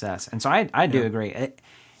more success. And so I do agree.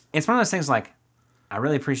 It's one of those things, like, I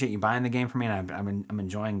really appreciate you buying the game for me, and I'm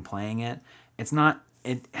enjoying playing it.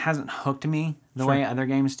 It hasn't hooked me the way other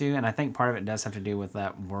games do, and I think part of it does have to do with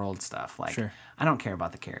that world stuff. Like, I don't care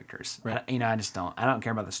about the characters. Right. I just don't. I don't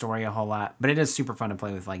care about the story a whole lot, but it is super fun to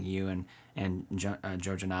play with, like, you and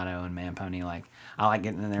Joe Gennaro and Man Pony. Like, I like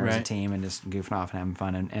getting in there as a team and just goofing off and having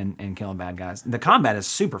fun and killing bad guys. The combat is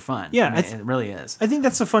super fun. Yeah, it really is. I think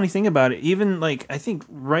that's the funny thing about it. Even, like, I think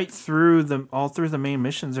right through all through the main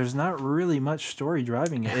missions, there's not really much story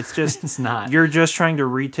driving it. It's just It's not. You're just trying to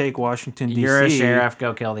retake Washington D.C. You're a sheriff.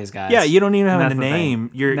 Go kill these guys. Yeah, you don't even have That's a the thing.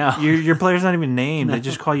 name. Your player's not even named. They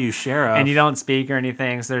just call you sheriff. And you don't speak or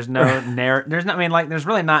anything. So there's no there's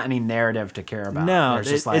really not any narrative to care about. No, There's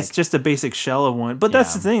just, like, it's just a basic shell of one. But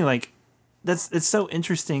that's the thing. Like, it's so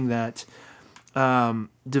interesting that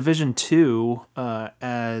Division 2,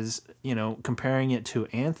 as you know, comparing it to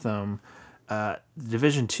Anthem,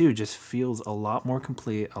 Division 2 just feels a lot more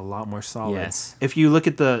complete, a lot more solid. Yes. If you look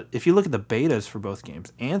at the betas for both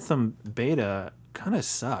games, Anthem beta kind of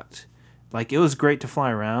sucked. Like, it was great to fly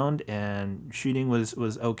around and shooting was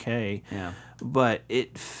okay. Yeah. But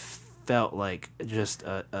it felt like just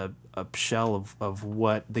a shell of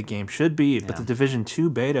what the game should be. But the Division 2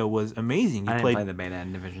 beta was amazing. I didn't play the beta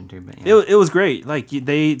in Division 2, but it was great. Like,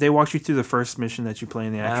 they walked you through the first mission that you play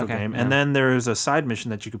in the actual game, and then there was a side mission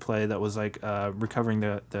that you could play that was like recovering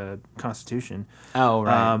the Constitution. Oh,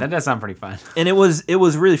 right. That does sound pretty fun. And it was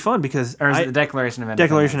really fun because Or is it the Declaration of Independence?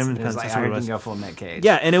 Declaration of Independence. Like, That's I what it heard you was. can go full Nick Cage.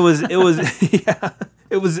 Yeah, and it was yeah.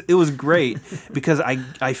 It was great because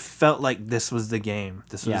I felt like this was the game.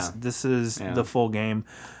 This is the full game.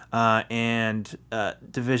 And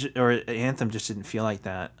Division or Anthem just didn't feel like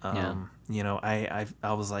that. You know, I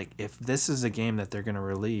was like, if this is a game that they're gonna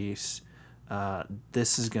release,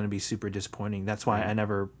 this is gonna be super disappointing. That's why I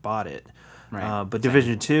never bought it. Right. But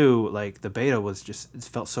Division 2, like, the beta was just, it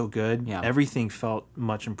felt so good. Yeah. Everything felt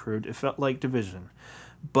much improved. It felt like Division,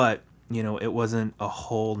 but you know, it wasn't a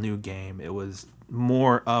whole new game. It was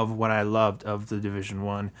more of what I loved of the Division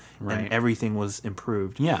 1, and everything was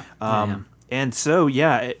improved. Yeah. And so,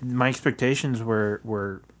 my expectations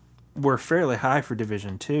were fairly high for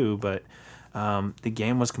Division 2, but the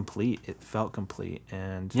game was complete. It felt complete.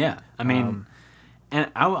 And Yeah. I mean,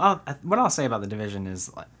 and what I'll say about the Division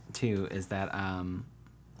is, too, is that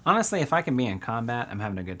honestly, if I can be in combat, I'm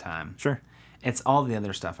having a good time. Sure. It's all the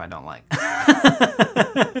other stuff I don't like.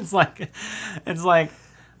 It's like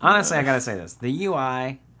honestly, I gotta say this: the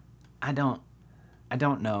UI, I don't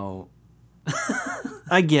know.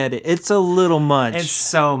 I get it. It's a little much. It's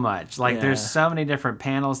so much. Like, Yeah. there's so many different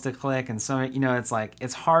panels to click, and so many, it's like,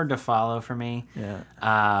 it's hard to follow for me.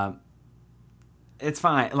 Yeah. It's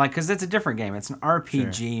fine, like, because it's a different game. It's an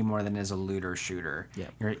RPG more than it is a looter shooter. Yeah.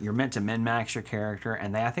 You're meant to min-max your character,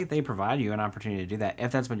 and I think they provide you an opportunity to do that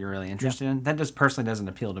if that's what you're really interested in. That just personally doesn't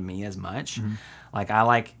appeal to me as much. Like, I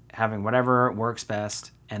like having whatever works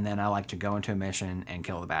best, and then I like to go into a mission and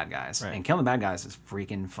kill the bad guys. Right. And killing the bad guys is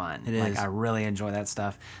freaking fun. It Like, is. I really enjoy that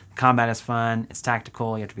stuff. Combat is fun. It's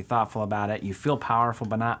tactical. You have to be thoughtful about it. You feel powerful,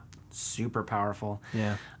 but not super powerful.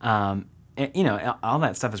 Yeah. All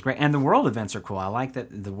that stuff is great, and the world events are cool. I like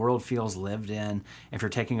that the world feels lived in. If you're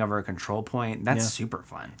taking over a control point, that's super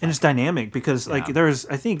fun. And it's dynamic because, like,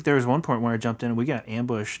 I think there was one point where I jumped in and we got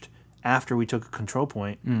ambushed after we took a control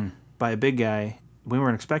point by a big guy. We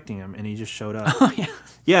weren't expecting him, and he just showed up. Oh yeah.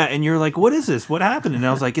 Yeah, and you're like, "What is this? What happened?" And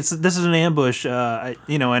I was like, "This is an ambush." And I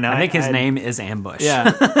think his name is Ambush.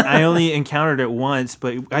 Yeah, I only encountered it once,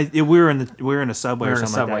 but we were in a subway or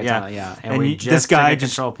something like that. Yeah. And we this just guy took a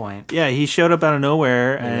control point. Yeah, he showed up out of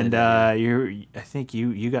nowhere, and I think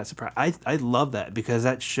you got surprised. I love that because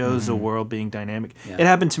that shows the world being dynamic. Yeah. It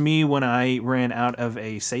happened to me when I ran out of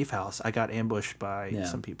a safe house. I got ambushed by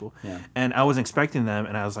some people, and I wasn't expecting them,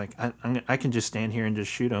 and I was like, I can just stand here and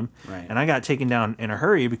just shoot them, Right. and I got taken down in a hurry.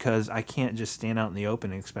 worry because I can't just stand out in the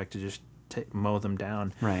open and expect to just mow them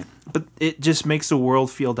down. Right. But it just makes the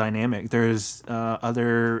world feel dynamic. There's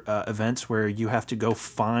other events where you have to go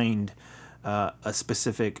find a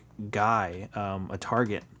specific guy, a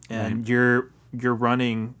target, and you're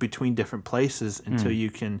running between different places until you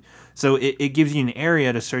can. So it gives you an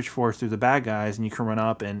area to search for through the bad guys, and you can run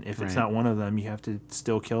up, and if it's not one of them, you have to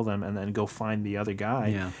still kill them and then go find the other guy.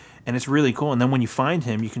 Yeah. And it's really cool. And then when you find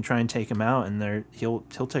him, you can try and take him out, and he'll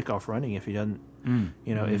take off running if he doesn't.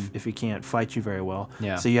 If he can't fight you very well.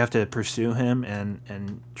 Yeah. So you have to pursue him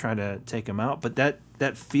and try to take him out. But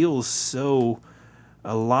that feels so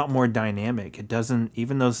a lot more dynamic. It doesn't,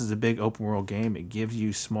 even though this is a big open world game, it gives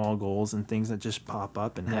you small goals and things that just pop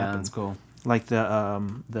up and happen. Yeah, that's cool. Like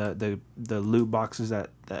the loot boxes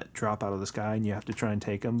that drop out of the sky and you have to try and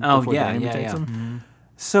take them before the enemy takes them. Mm-hmm.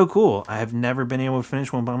 So cool. I have never been able to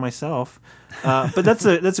finish one by myself. But that's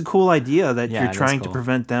a cool idea that you're trying to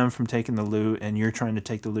prevent them from taking the loot and you're trying to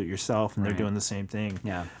take the loot yourself and they're doing the same thing.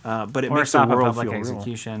 Yeah. But it or makes the world a public feel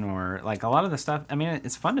execution real. Or like a lot of the stuff. I mean,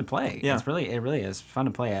 it's fun to play. Yeah. It really is fun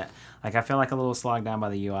to play it. Like I feel like a little slogged down by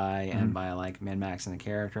the UI and by like min-maxing the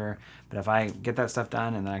character. But if I get that stuff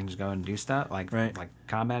done and then I can just go and do stuff, like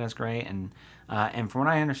combat is great and from what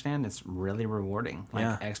I understand, it's really rewarding.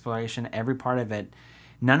 Like exploration, every part of it.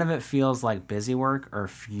 None of it feels like busy work or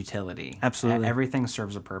futility. Absolutely. Everything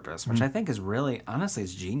serves a purpose, which I think is really, honestly,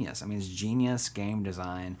 it's genius. I mean, it's genius game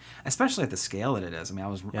design, especially at the scale that it is. I mean, I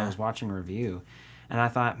was watching a review, and I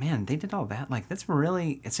thought, man, they did all that. Like, that's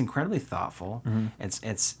really, it's incredibly thoughtful.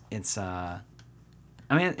 It's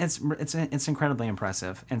incredibly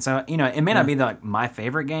impressive. And so, it may not be my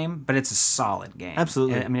favorite game, but it's a solid game.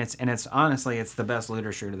 Absolutely. I mean, it's honestly, it's the best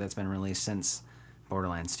looter shooter that's been released since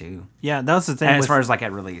Borderlands 2. Yeah, that was the thing. And as far as like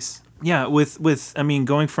at release. Yeah, with I mean,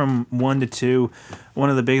 going from 1 to 2, one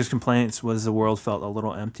of the biggest complaints was the world felt a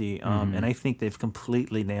little empty, and I think they've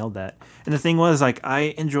completely nailed that. And the thing was, like,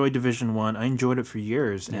 I enjoyed Division 1. I enjoyed it for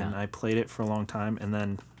years, and I played it for a long time. And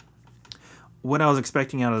then what I was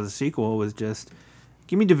expecting out of the sequel was just,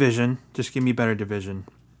 give me Division, just give me better Division.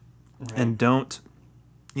 Right. And don't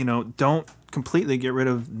completely get rid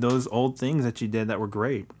of those old things that you did that were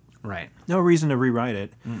great. Right. No reason to rewrite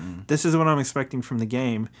it. Mm-mm. This is what I'm expecting from the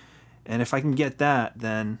game. And if I can get that,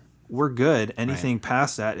 then we're good. Anything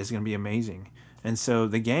past that is going to be amazing. And so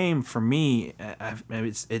the game, for me,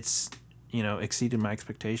 it's exceeded my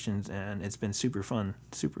expectations, and it's been super fun.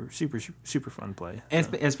 Super fun play.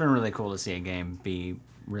 It's been really cool to see a game be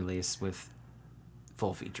released with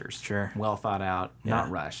full features. Sure. Well thought out,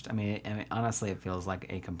 not rushed. I mean, honestly, it feels like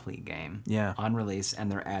a complete game. Yeah. On release,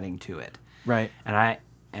 and they're adding to it. Right.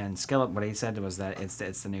 And Skillet, what he said was that it's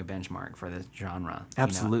the new benchmark for the genre.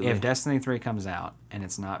 Absolutely. If Destiny 3 comes out and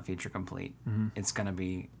it's not feature complete, it's gonna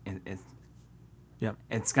be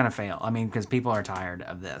it's gonna fail. I mean, because people are tired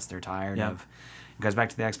of this. They're tired of. It goes back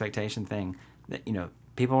to the expectation thing. That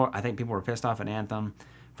I think people were pissed off at Anthem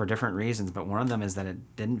for different reasons, but one of them is that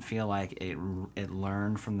it didn't feel like it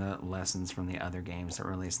learned from the lessons from the other games that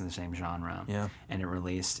were released in the same genre. Yeah. And it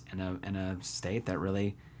released in a state that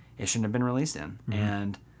really it shouldn't have been released in,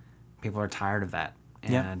 and people are tired of that.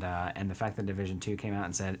 And the fact that Division 2 came out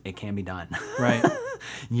and said it can be done. Right.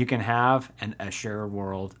 You can have a share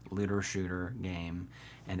world looter shooter game,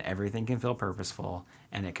 and everything can feel purposeful,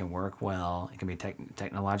 and it can work well. It can be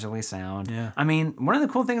technologically sound. Yeah. I mean, one of the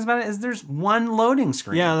cool things about it is there's one loading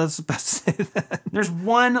screen. Yeah, that's about to say that. There's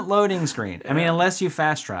one loading screen. I mean, unless you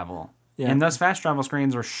fast travel. Yeah. And those fast travel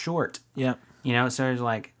screens are short. Yeah. So it's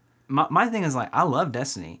like, my thing is like, I love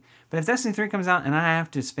Destiny. But if Destiny 3 comes out and I have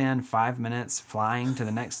to spend 5 minutes flying to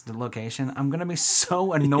the next location, I'm going to be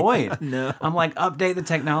so annoyed. No. I'm like, update the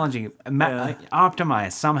technology.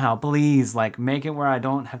 Optimize somehow, please. Like, make it where I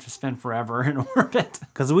don't have to spend forever in orbit.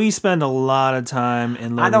 Because we spend a lot of time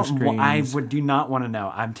in loading screens. I do not want to know.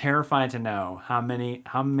 I'm terrified to know how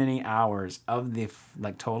many hours of the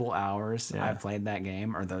total hours I've played that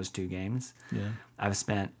game or those two games. Yeah. I've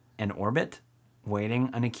spent in orbit, waiting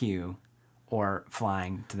on a queue, or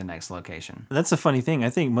flying to the next location. That's a funny thing. I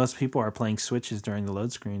think most people are playing Switches during the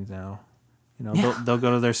load screens now. They'll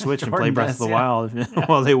go to their Switch and play Breath of the Wild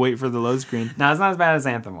while they wait for the load screen. No, it's not as bad as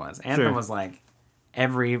Anthem was. Anthem was like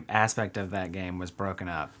every aspect of that game was broken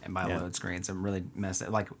up and by load screens. It really messed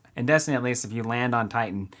it. Like in Destiny, at least, if you land on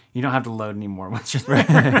Titan, you don't have to load anymore once you're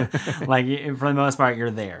there. For the most part,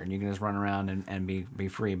 you're there and you can just run around and be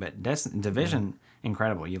free. But Division.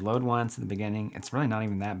 Incredible. You load once at the beginning. It's really not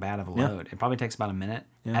even that bad of a load. It probably takes about a minute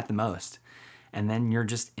at the most. And then you're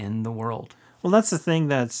just in the world. Well, that's the thing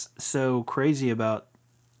that's so crazy about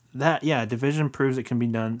that. Yeah, Division proves it can be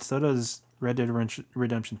done. So does Red Dead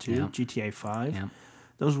Redemption 2, GTA 5.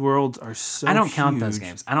 Those worlds are so I don't count those huge.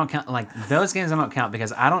 games. I don't count those games. I don't count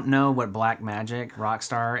because I don't know what Black Magic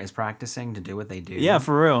Rockstar is practicing to do what they do. Yeah,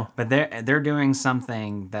 for real. But they're doing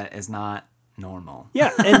something that is not normal.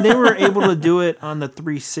 Yeah, and they were able to do it on the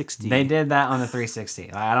 360. They did that on the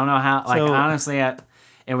 360. I don't know how. Like So- honestly,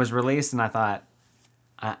 it was released and I thought,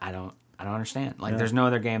 I don't understand. Like there's no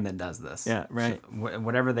other game that does this. Yeah, right. So,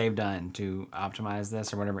 whatever they've done to optimize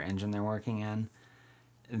this or whatever engine they're working in,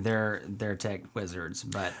 they're tech wizards.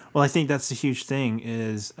 But Well, I think that's the huge thing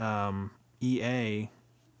is EA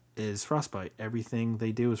is Frostbite. Everything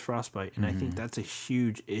they do is Frostbite, and I think that's a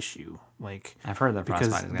huge issue. Like I've heard that because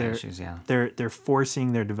Frostbite has got they're- issues. Yeah. they're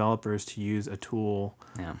forcing their developers to use a tool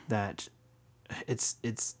Yeah. that it's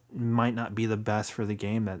might not be the best for the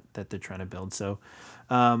game that they're trying to build. So,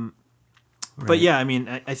 but yeah, I mean,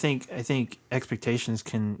 I think expectations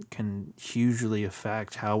can hugely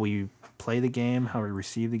affect how we play the game, how we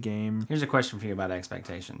receive the game. Here's a question for you about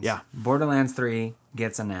expectations. Yeah. Borderlands 3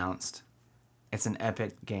 gets announced. It's an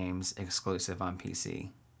Epic Games exclusive on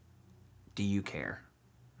PC. Do you care?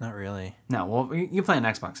 Not really. No, well, you play on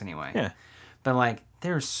Xbox anyway. Yeah. But, like,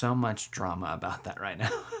 there's so much drama about that right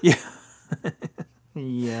now. Yeah.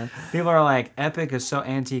 Yeah. People are like, Epic is so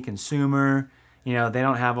anti-consumer. You know, they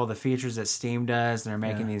don't have all the features that Steam does. And they're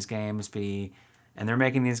making these games be...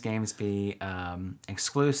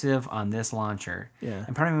 exclusive on this launcher. Yeah.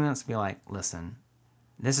 And part of me wants to be like, listen,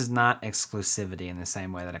 this is not exclusivity in the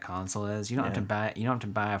same way that a console is. You don't have to buy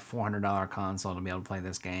a $400 console to be able to play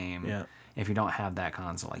this game. Yeah. If you don't have that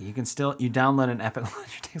console, like you can still download an Epic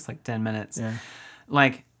launcher. It takes like 10 minutes. Yeah.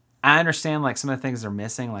 Like I understand like some of the things they're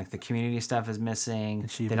missing, like the community stuff is missing.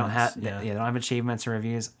 They don't have Achievements, they don't have achievements or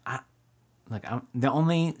reviews. The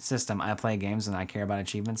only system I play games and I care about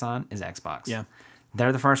achievements on is Xbox. Yeah.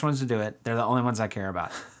 They're the first ones to do it. They're the only ones I care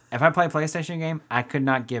about. If I play a PlayStation game, I could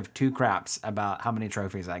not give two craps about how many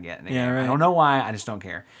trophies I get in a game. right. I don't know why. I just don't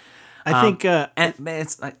care. I think And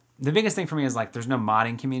it's like the biggest thing for me is like there's no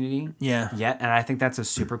modding community Yeah. yet, and I think that's a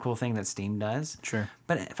super cool thing that Steam does. Sure.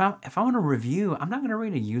 But if I want to review, I'm not going to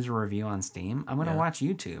read a user review on Steam. I'm going to watch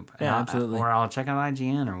YouTube. Yeah, absolutely. Or I'll check out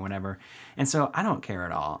IGN or whatever. And so I don't care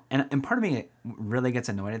at all. And part of me really gets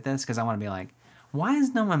annoyed at this because I want to be like, why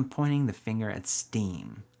is no one pointing the finger at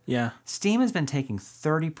Steam? Yeah. Steam has been taking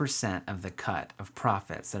 30% of the cut of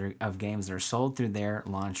profits of games that are sold through their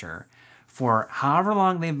launcher for however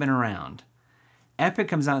long they've been around. Epic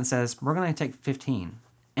comes out and says, we're going to take 15.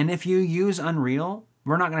 And if you use Unreal,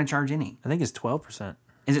 we're not going to charge any. I think it's 12%.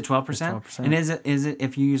 Is it 12%? It's 12%. And is it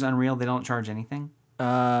if you use Unreal, they don't charge anything?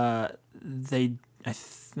 I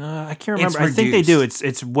can't remember. I think they do.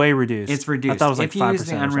 It's way reduced. It's reduced. I thought it was like if you 5% use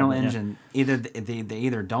the or Unreal something, yeah. Engine, either they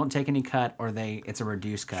either don't take any cut or it's a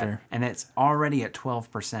reduced cut, Sure. and it's already at 12%.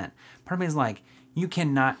 Part of me is like, you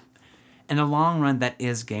cannot. In the long run, that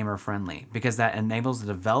is gamer friendly because that enables the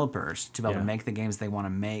developers to be able to make the games they want to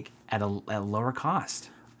make at a lower cost.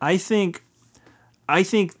 I think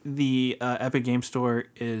the Epic Game Store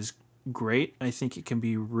is great. I think it can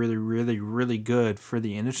be really, really, really good for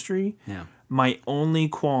the industry. Yeah. My only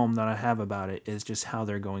qualm that I have about it is just how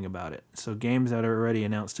they're going about it. So games that are already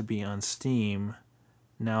announced to be on Steam,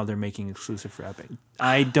 now they're making exclusive for Epic.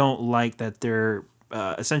 I don't like that they're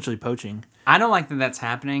essentially poaching. I don't like that that's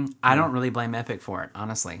happening. I don't really blame Epic for it,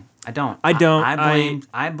 honestly. I don't. don't.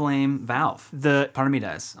 I blame Valve. Part of me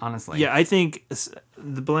does, honestly. Yeah, I think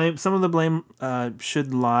some of the blame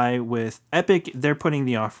should lie with Epic. They're putting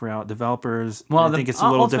the offer out. Developers, I think it's a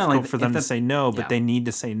little difficult for them to say no, but they need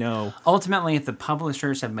to say no. Ultimately, if the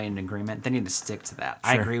publishers have made an agreement, they need to stick to that.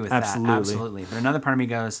 I agree with that. Absolutely. But another part of me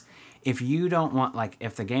goes, if you don't want, like,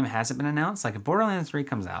 if the game hasn't been announced, like if Borderlands 3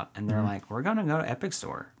 comes out and they're like, we're going to go to Epic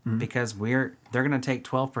Store because they're going to take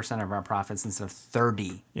 12% of our profits instead of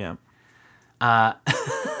 30. Yeah.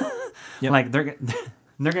 Like they're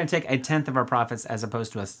going to take a tenth of our profits as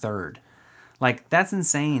opposed to a third. Like that's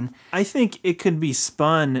insane. I think it could be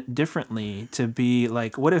spun differently to be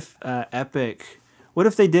like, what if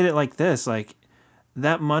they did it like this? Like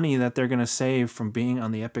that money that they're going to save from being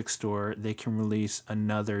on the Epic Store, they can release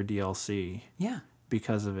another DLC. Yeah.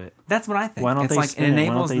 Because of it. That's what I think. Why don't it's they like it spin it? Why don't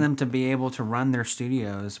enables they- them to be able to run their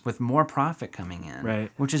studios with more profit coming in. Right.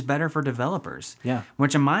 Which is better for developers. Yeah.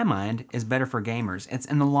 Which in my mind is better for gamers. It's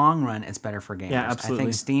in the long run it's better for gamers. Yeah, absolutely. I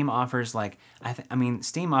think Steam offers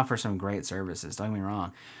Steam offers some great services, don't get me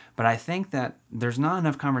wrong. But I think that there's not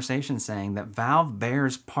enough conversation saying that Valve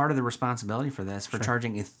bears part of the responsibility for this, for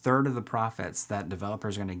charging a third of the profits that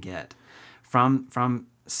developers are going to get from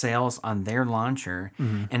sales on their launcher,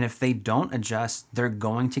 and if they don't adjust, they're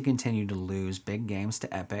going to continue to lose big games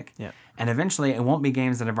to Epic. Yeah. And eventually, it won't be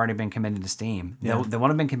games that have already been committed to Steam. Yeah. They won't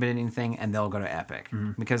have been committed to anything, and they'll go to Epic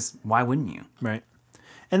because why wouldn't you? Right.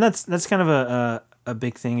 And that's kind of a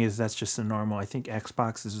big thing. Is that's just the normal. I think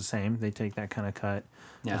Xbox is the same. They take that kind of cut.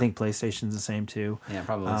 Yeah. I think PlayStation's the same too. Yeah,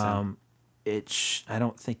 probably so. I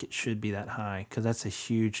don't think it should be that high because that's a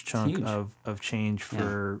huge chunk of change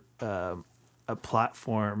for a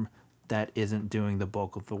platform that isn't doing the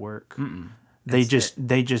bulk of the work. They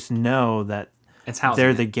just know that It's housing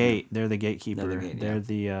they're it. the gate. They're the gatekeeper. They're the gate, They're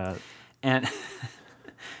the And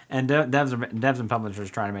and devs and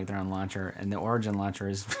publishers try to make their own launcher, and the Origin launcher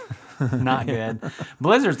is not good.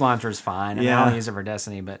 Blizzard's launcher is fine. I mean, I only use it for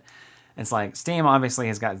Destiny, but it's like Steam obviously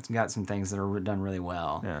has got some things that are done really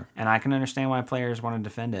well. Yeah. And I can understand why players want to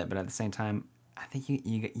defend it, but at the same time, I think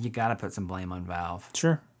you got to put some blame on Valve.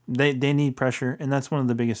 Sure. They need pressure, and that's one of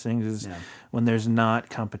the biggest things is when there's not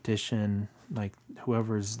competition, like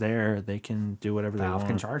whoever's there, they can do whatever they Valve want.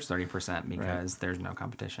 can charge 30% because there's no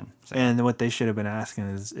competition. So. And what they should have been asking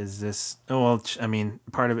is this, I mean,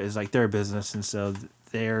 part of it is like their business, and so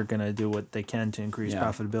they're going to do what they can to increase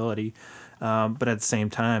profitability. But at the same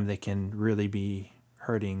time, they can really be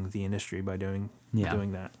hurting the industry by doing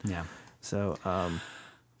that. Yeah. So,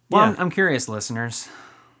 I'm curious, listeners,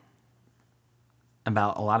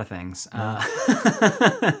 about a lot of things.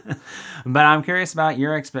 But I'm curious about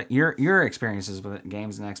your experiences with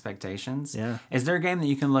games and expectations. Yeah. Is there a game that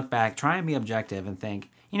you can look back, try and be objective, and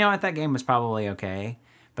think, you know what, that game was probably okay,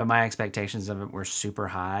 but my expectations of it were super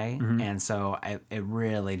high, and so it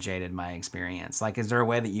really jaded my experience. Like, is there a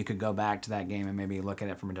way that you could go back to that game and maybe look at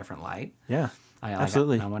it from a different light? Yeah.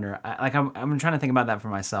 Absolutely. I wonder. I'm trying to think about that for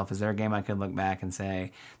myself. Is there a game I could look back and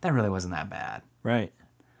say that really wasn't that bad? Right.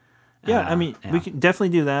 Yeah, I mean, we can definitely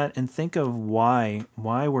do that and think of why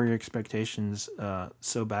were your expectations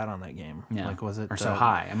so bad on that game? Yeah. Like, was it or so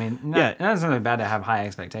high? I mean, it's not really bad to have high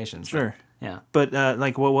expectations. Sure. Yeah. But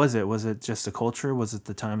like, what was it? Was it just the culture? Was it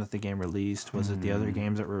the time that the game released? Was it the other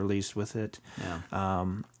games that were released with it? Yeah.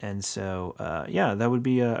 And so, that would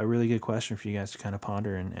be a really good question for you guys to kind of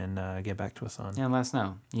ponder and get back to us on. Yeah, let us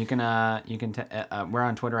know. You can we're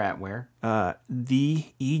on Twitter at where? The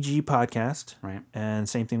EG Podcast. Right. And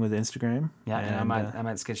same thing with Instagram. Yeah, and I'm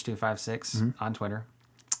at Sketch256 on Twitter.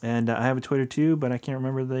 And I have a Twitter too, but I can't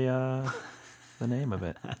remember the name of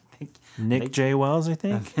it. Nick J. Wells, I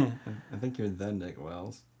think. I think you're the Nick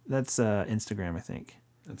Wells. That's Instagram, I think.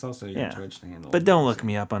 It's also your Twitch handle. But don't look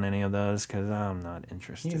me up on any of those because I'm not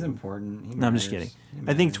interested. He's important. No, I'm just kidding.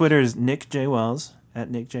 I think Twitter is Nick J. Wells,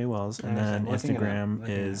 at Nick J. Wells, and then Instagram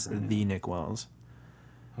is the Nick Wells.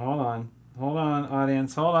 Hold on,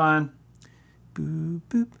 audience. Hold on. Boop,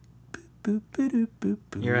 boop. Boop, boop, boop,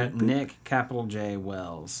 boop, You're at Nick capital J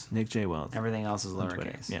Wells. Nick J. Wells. Everything else is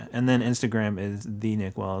lowercase. Yeah, and then Instagram is the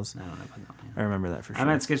Nick Wells. I don't know about that. Yeah. I remember that for sure. I'm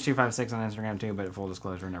at Sketch256 on Instagram too, but full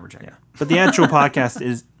disclosure, never check. Yeah, but the actual podcast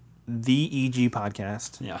is the EG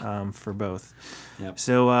Podcast. Yeah. For both. Yep.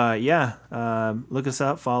 So look us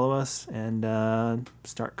up, follow us, and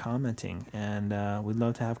start commenting. And we'd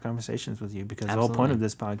love to have conversations with you because the whole point of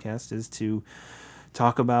this podcast is to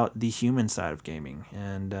talk about the human side of gaming.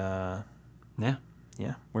 And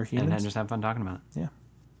we're humans. And just have fun talking about it. Yeah.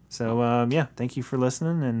 So thank you for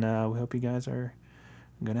listening, and we hope you guys are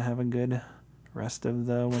gonna have a good rest of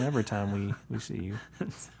the whenever time we see you.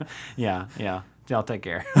 Yeah. Y'all take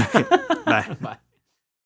care. Bye. Bye.